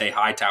got Dante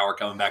Hightower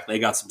coming back. They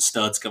got some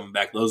studs coming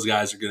back. Those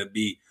guys are going to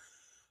be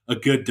a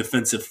good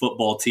defensive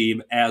football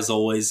team as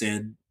always.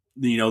 And,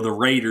 the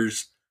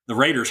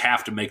Raiders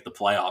have to make the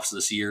playoffs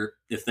this year.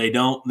 If they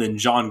don't, then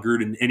John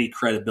Gruden, any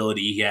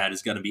credibility he had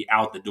is going to be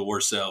out the door.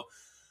 So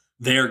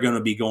they're going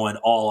to be going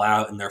all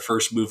out, and their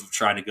first move of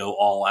trying to go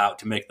all out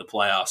to make the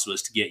playoffs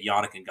was to get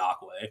Yannick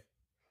Ngakoue.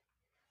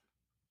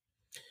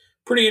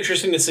 Pretty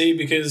interesting to see,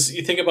 because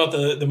you think about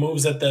the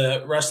moves that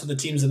the rest of the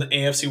teams in the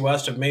AFC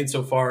West have made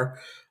so far.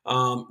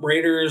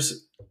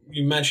 Raiders,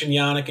 you mentioned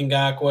Yannick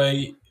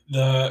Ngakoue.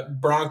 The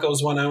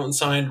Broncos went out and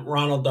signed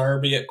Ronald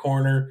Darby at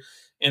corner.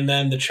 And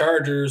then the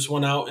Chargers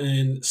went out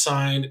and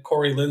signed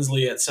Corey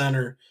Linsley at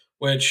center,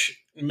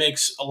 which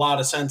makes a lot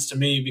of sense to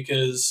me,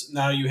 because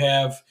now you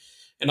have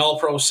an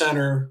all-pro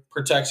center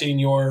protecting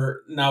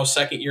your now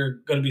second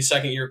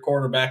year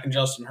quarterback in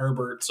Justin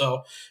Herbert.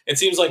 So it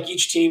seems like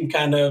each team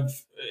kind of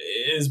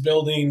is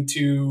building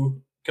to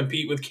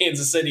compete with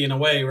Kansas City in a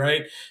way,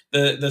 right?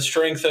 The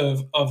strength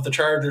of the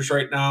Chargers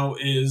right now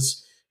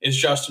is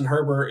Justin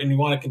Herbert, and you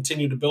want to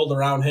continue to build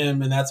around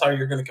him, and that's how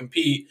you're going to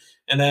compete.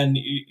 And then,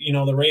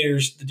 the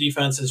Raiders, the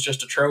defense is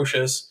just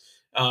atrocious.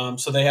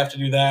 So they have to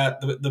do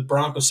that. The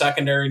Broncos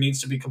secondary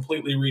needs to be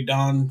completely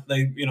redone.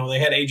 They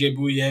had AJ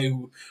Bouye,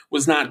 who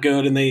was not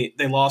good, and they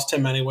lost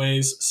him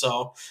anyways.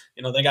 So,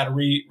 they got to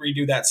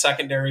redo that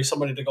secondary,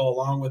 somebody to go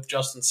along with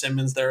Justin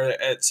Simmons there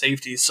at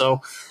safety.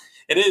 So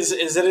it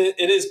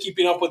is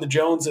keeping up with the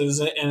Joneses,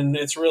 and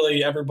it's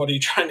really everybody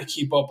trying to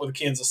keep up with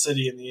Kansas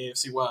City in the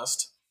AFC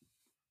West.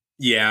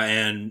 Yeah,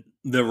 and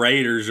the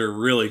Raiders are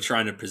really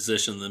trying to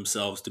position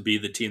themselves to be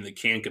the team that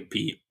can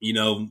compete.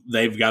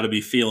 They've got to be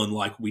feeling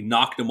like we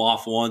knocked them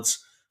off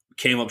once,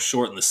 came up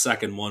short in the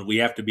second one. We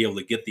have to be able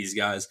to get these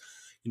guys.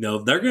 They're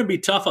going to be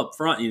tough up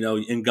front.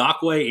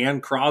 Ngakoue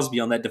and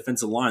Crosby on that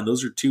defensive line.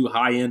 Those are two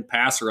high-end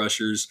pass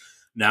rushers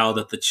now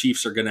that the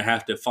Chiefs are going to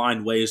have to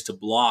find ways to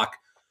block.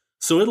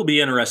 So it'll be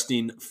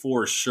interesting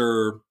for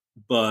sure,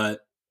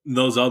 but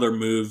those other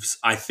moves,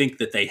 I think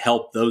that they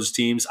help those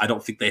teams. I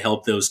don't think they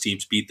help those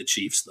teams beat the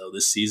Chiefs, though,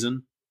 this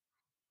season.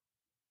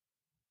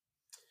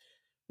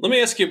 Let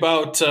me ask you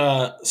about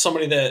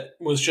somebody that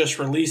was just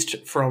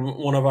released from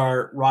one of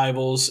our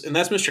rivals, and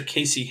that's Mr.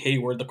 Casey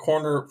Hayward, the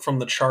corner from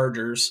the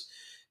Chargers.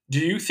 Do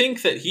you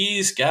think that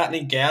he's got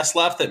any gas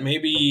left, that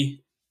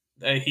maybe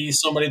he's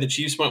somebody the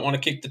Chiefs might want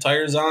to kick the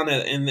tires on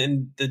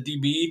in the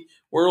DB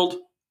world?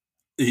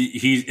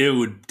 It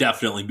would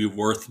definitely be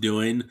worth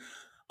doing.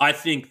 I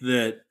think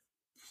that,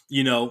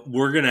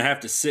 we're going to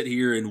have to sit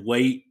here and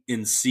wait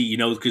and see,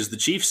 because the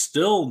Chiefs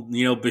still,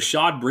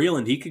 Bashaud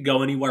Breeland, he could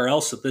go anywhere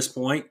else at this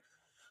point.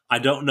 I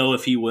don't know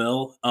if he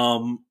will.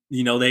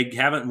 They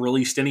haven't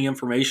released any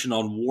information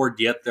on Ward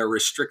yet. They're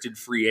restricted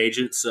free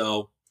agent,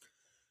 so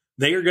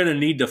they are going to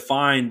need to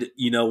find,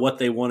 what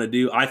they want to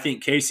do. I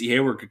think Casey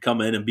Hayward could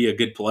come in and be a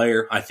good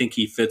player. I think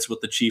he fits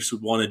what the Chiefs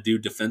would want to do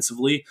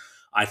defensively.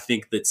 I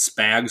think that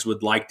Spags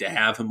would like to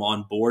have him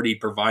on board. He'd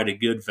provide a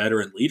good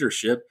veteran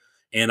leadership.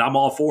 And I'm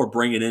all for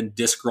bringing in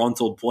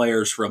disgruntled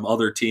players from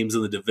other teams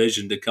in the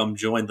division to come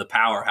join the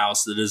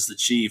powerhouse that is the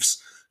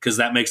Chiefs, because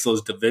that makes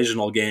those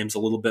divisional games a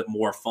little bit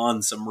more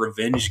fun, some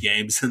revenge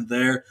games in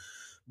there.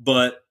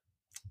 But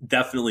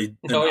definitely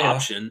an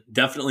option.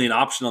 Definitely an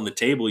option on the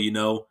table,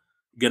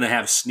 going to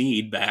have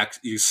Snead back.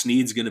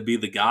 Snead's going to be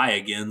the guy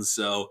again,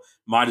 so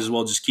might as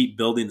well just keep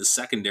building the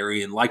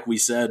secondary. And like we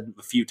said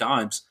a few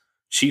times,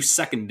 Chiefs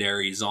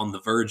secondary is on the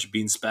verge of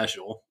being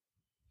special.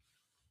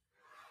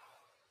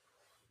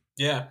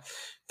 Yeah.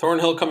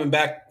 Thornhill coming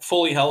back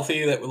fully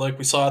healthy, that like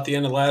we saw at the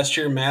end of last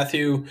year.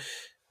 Matthew,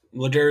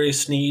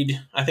 Ladarius Sneed.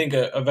 I think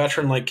a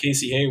veteran like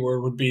Casey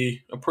Hayward would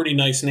be a pretty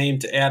nice name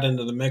to add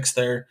into the mix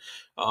there,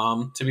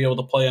 to be able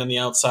to play on the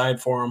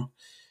outside for him.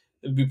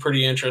 It'd be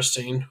pretty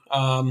interesting.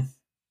 The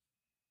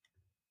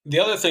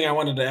other thing I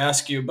wanted to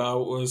ask you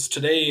about was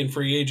today in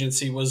free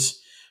agency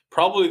was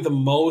probably the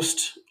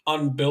most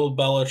un-Bill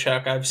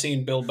Belichick I've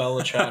seen Bill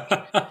Belichick.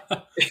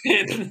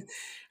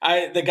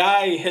 The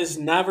guy has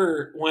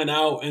never went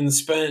out and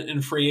spent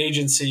in free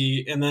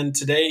agency, and then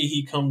today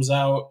he comes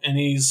out and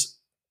he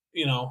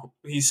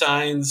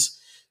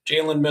signs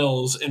Jalen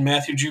Mills and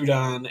Matthew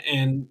Judon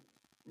and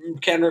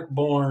Kendrick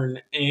Bourne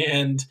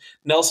and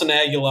Nelson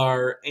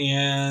Aguilar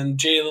and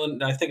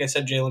Jalen, I think I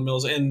said Jalen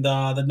Mills, and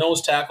the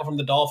nose tackle from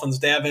the Dolphins,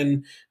 Davin,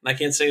 and I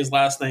can't say his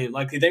last name.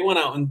 Like, they went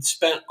out and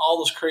spent all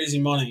this crazy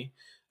money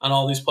on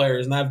all these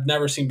players, and I've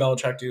never seen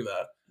Belichick do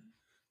that.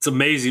 It's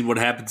amazing what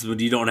happens when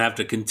you don't have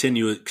to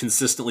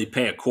consistently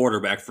pay a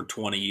quarterback for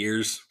 20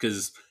 years,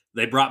 because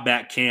they brought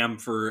back Cam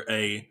for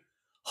a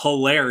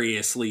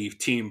hilariously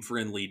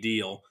team-friendly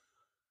deal.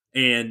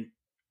 And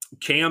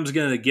Cam's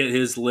going to get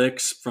his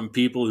licks from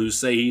people who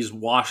say he's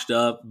washed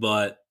up,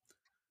 but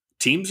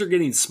teams are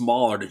getting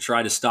smaller to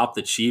try to stop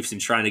the Chiefs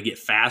and trying to get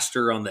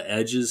faster on the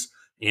edges.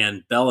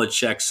 And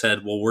Belichick said,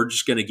 well, we're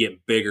just going to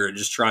get bigger and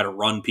just try to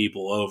run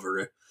people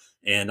over.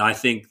 And I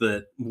think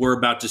that we're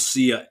about to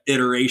see an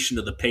iteration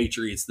of the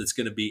Patriots that's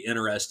going to be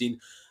interesting.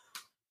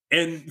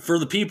 And for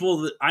the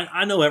people that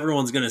I know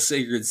everyone's going to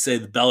sit here and say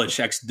the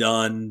Belichick's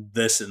done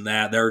this and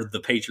that,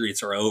 the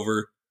Patriots are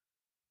over.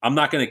 I'm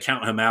not going to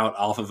count him out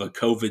off of a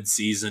COVID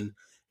season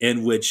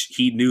in which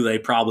he knew they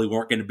probably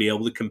weren't going to be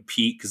able to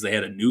compete because they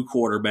had a new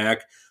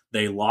quarterback.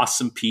 They lost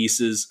some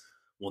pieces.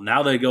 Well,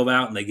 now they go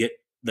out and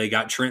they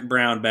got Trent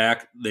Brown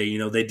back.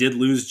 They did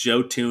lose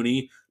Joe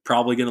Thuney,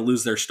 probably going to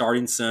lose their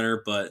starting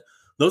center, but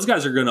those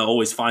guys are going to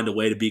always find a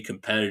way to be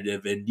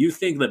competitive. And you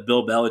think that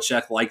Bill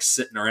Belichick likes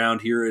sitting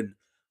around here and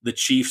the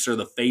Chiefs are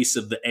the face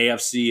of the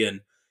AFC,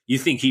 and you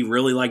think he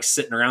really likes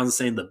sitting around and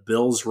saying the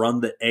Bills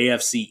run the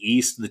AFC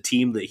East, the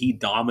team that he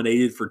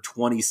dominated for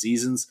 20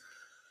 seasons?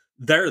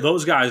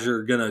 Those guys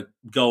are going to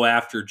go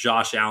after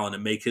Josh Allen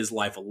and make his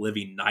life a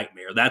living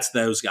nightmare. That's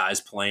those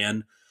guys'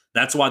 plan.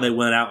 That's why they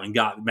went out and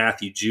got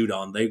Matthew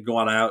Judon. They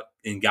gone out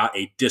and got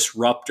a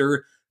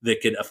disruptor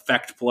that could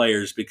affect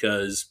players,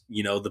 because,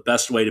 the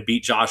best way to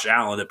beat Josh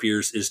Allen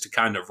appears is to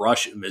kind of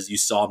rush him, as you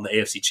saw in the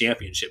AFC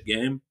Championship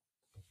game.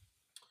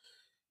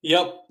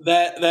 Yep,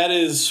 that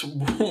is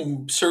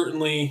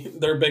certainly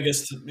their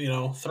biggest,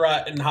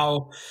 threat, and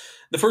how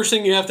the first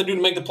thing you have to do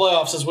to make the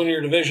playoffs is win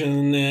your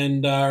division,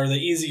 and or the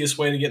easiest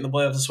way to get in the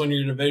playoffs is win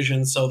your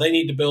division. So they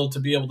need to build to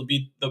be able to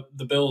beat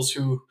the Bills,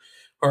 who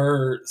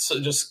are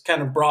just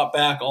kind of brought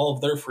back all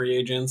of their free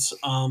agents.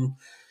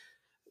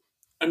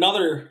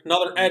 Another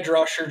edge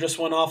rusher just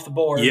went off the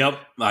board. Yep,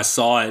 I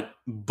saw it.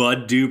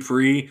 Bud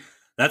Dupree.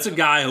 That's a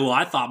guy who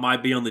I thought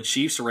might be on the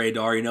Chiefs'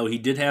 radar. He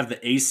did have the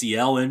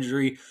ACL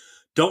injury.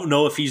 Don't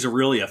know if he's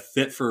really a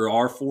fit for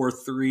our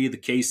 4-3, the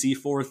KC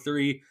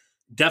 4-3.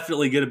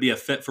 Definitely going to be a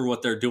fit for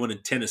what they're doing in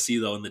Tennessee,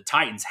 though. And the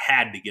Titans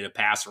had to get a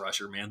pass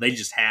rusher, man. They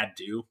just had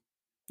to.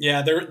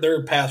 Yeah,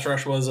 their pass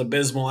rush was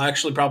abysmal.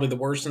 Actually, probably the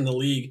worst in the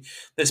league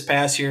this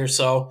past year.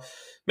 So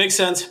makes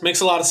sense.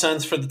 Makes a lot of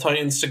sense for the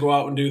Titans to go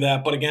out and do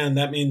that. But again,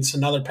 that means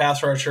another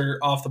pass rusher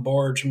off the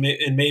board,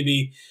 and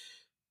maybe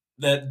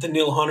that the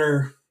Neil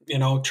Hunter,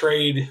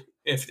 trade,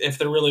 if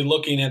they're really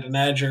looking at an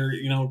edge, or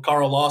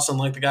Carl Lawson,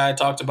 like the guy I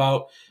talked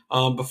about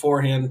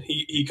beforehand,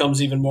 he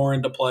comes even more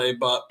into play.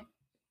 But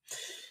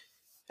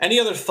any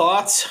other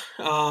thoughts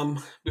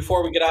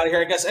before we get out of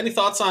here? I guess any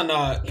thoughts on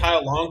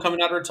Kyle Long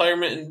coming out of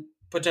retirement and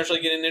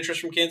potentially getting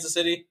interest from Kansas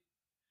City?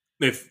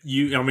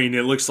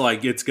 It looks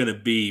like it's going to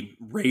be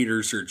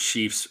Raiders or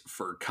Chiefs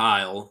for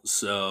Kyle.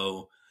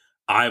 So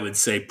I would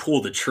say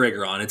pull the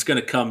trigger on it. It's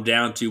going to come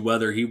down to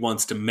whether he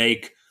wants to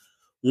make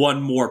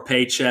one more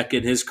paycheck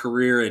in his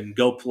career and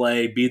go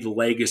play, be the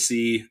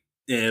legacy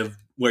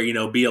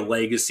be a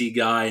legacy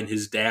guy in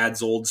his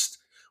dad's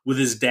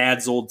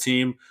old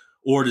team,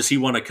 or does he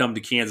want to come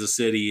to Kansas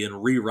City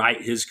and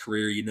rewrite his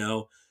career?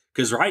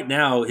 Because right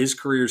now his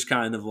career is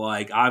kind of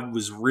like, I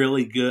was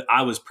really good.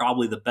 I was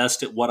probably the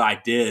best at what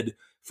I did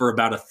for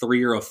about a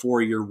 3 or a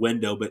 4 year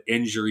window, but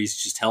injuries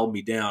just held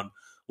me down.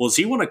 Well, does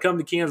he want to come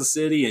to Kansas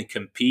City and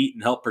compete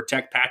and help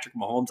protect Patrick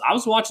Mahomes? I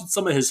was watching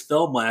some of his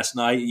film last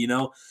night.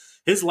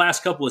 His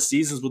last couple of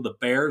seasons with the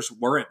Bears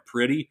weren't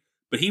pretty,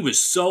 but he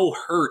was so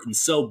hurt and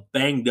so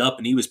banged up,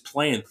 and he was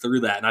playing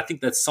through that. And I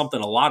think that's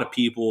something a lot of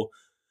people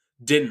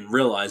didn't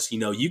realize.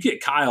 You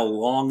get Kyle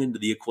Long into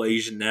the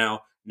equation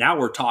now. Now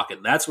we're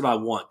talking. That's what I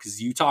want,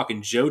 because you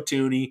talking Joe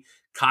Thuney,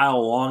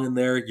 Kyle Long in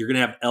there. You're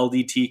going to have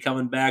LDT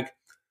coming back.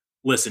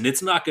 Listen,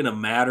 it's not going to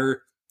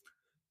matter.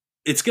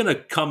 It's going to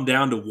come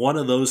down to one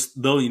of those,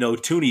 though.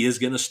 Thuney is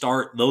going to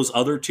start. Those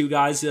other two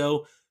guys,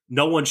 though,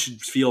 no one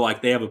should feel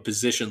like they have a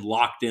position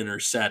locked in or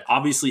set.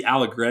 Obviously,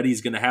 Allegretti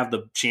is going to have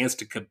the chance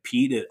to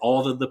compete at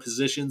all of the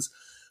positions,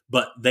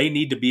 but they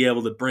need to be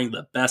able to bring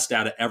the best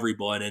out of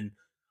everyone. And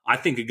I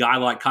think a guy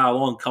like Kyle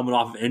Long coming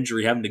off of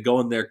injury, having to go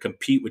in there,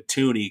 compete with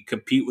Thuney,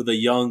 compete with a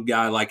young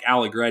guy like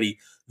Allegretti,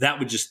 that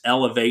would just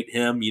elevate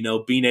him,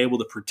 being able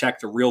to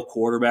protect a real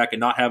quarterback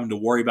and not having to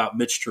worry about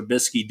Mitch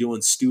Trubisky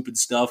doing stupid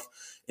stuff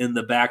in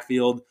the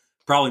backfield,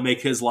 probably make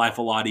his life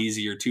a lot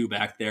easier too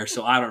back there.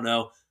 So I don't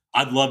know.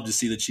 I'd love to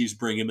see the Chiefs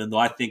bring him in, though.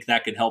 I think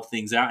that could help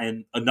things out.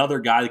 And another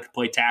guy that could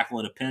play tackle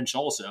in a pinch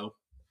also.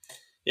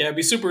 Yeah, it'd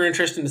be super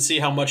interesting to see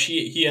how much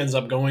he ends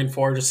up going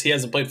for. Just he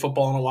hasn't played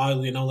football in a while,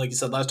 like you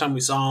said, last time we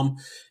saw him,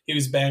 he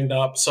was banged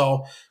up.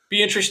 So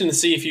be interesting to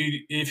see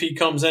if he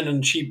comes in a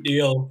cheap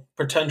deal,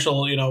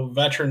 potential,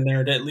 veteran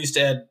there to at least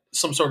add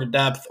some sort of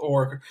depth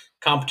or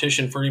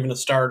competition for even a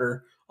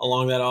starter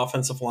along that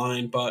offensive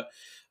line. But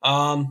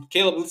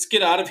Caleb, let's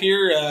get out of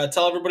here.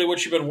 Tell everybody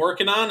what you've been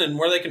working on and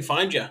where they can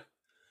find you.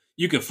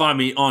 You can find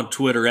me on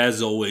Twitter,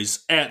 as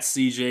always, at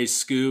CJ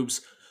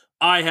Scoobs.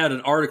 I had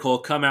an article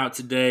come out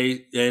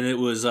today, and it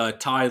was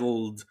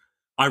titled,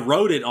 I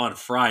wrote it on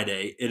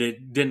Friday, and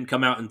it didn't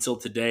come out until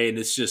today, and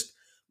it's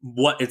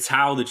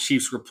how the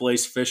Chiefs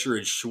replace Fisher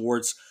and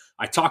Schwartz.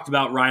 I talked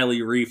about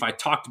Riley Reef. I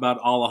talked about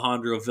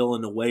Alejandro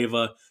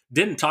Villanueva.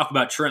 Didn't talk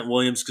about Trent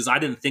Williams because I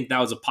didn't think that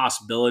was a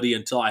possibility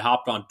until I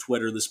hopped on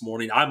Twitter this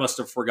morning. I must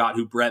have forgot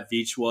who Brett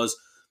Veach was.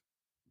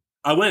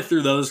 I went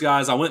through those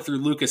guys. I went through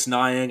Lucas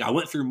Nyang. I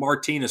went through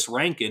Martinez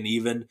Rankin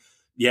even.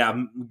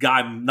 Yeah,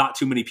 guy not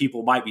too many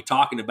people might be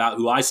talking about,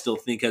 who I still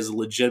think has a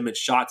legitimate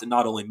shot to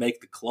not only make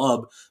the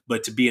club,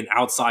 but to be an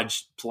outside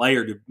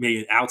player, to be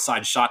an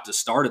outside shot to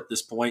start at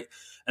this point.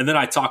 And then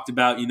I talked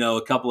about,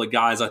 a couple of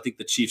guys I think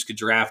the Chiefs could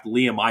draft,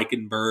 Liam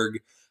Eichenberg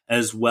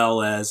as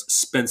well as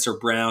Spencer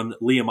Brown.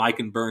 Liam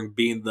Eichenberg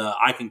being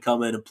I can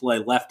come in and play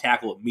left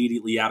tackle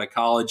immediately out of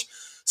college.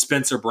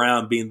 Spencer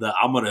Brown being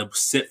I'm going to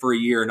sit for a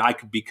year and I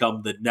could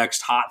become the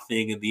next hot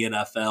thing in the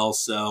NFL.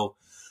 So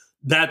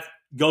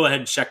go ahead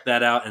and check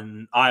that out.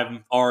 And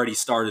I've already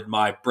started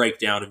my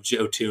breakdown of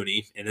Joe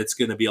Thuney, and it's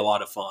going to be a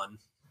lot of fun.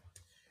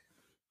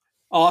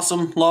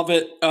 Awesome. Love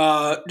it.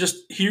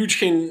 Just huge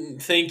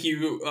thank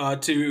you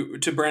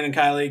to Brandon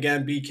Kiley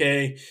again,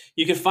 BK.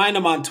 You can find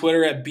him on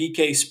Twitter at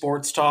BK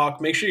Sports Talk.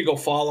 Make sure you go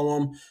follow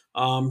him.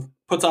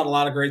 Puts out a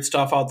lot of great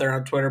stuff out there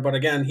on Twitter. But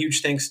again,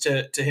 huge thanks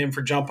to him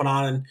for jumping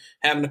on and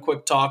having a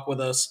quick talk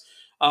with us.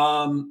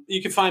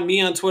 You can find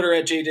me on Twitter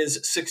at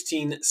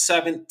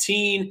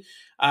JDiz1617.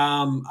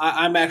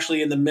 I'm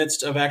actually in the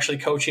midst of actually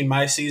coaching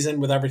my season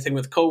with everything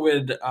with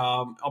COVID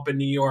up in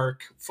New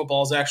York.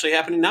 Football is actually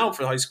happening now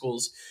for high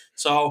schools.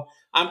 So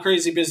I'm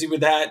crazy busy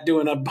with that,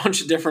 doing a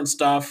bunch of different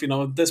stuff,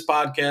 this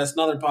podcast,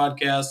 another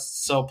podcast.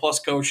 So plus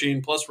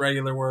coaching, plus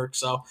regular work.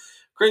 So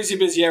crazy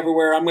busy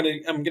everywhere. I'm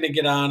going to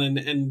get on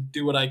and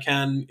do what I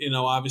can,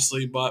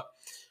 obviously, but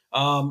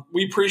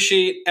we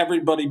appreciate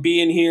everybody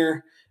being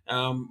here.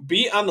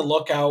 Be on the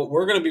lookout.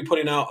 We're going to be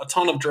putting out a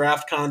ton of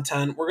draft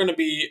content. We're going to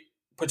be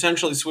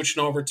potentially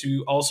switching over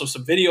to also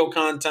some video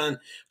content,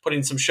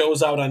 putting some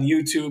shows out on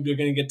YouTube. You're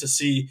going to get to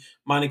see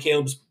mine and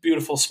Caleb's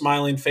beautiful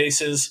smiling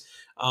faces.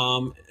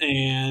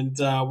 And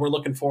we're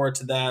looking forward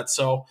to that.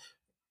 So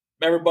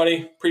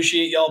everybody,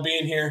 appreciate y'all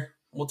being here.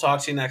 We'll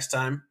talk to you next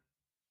time.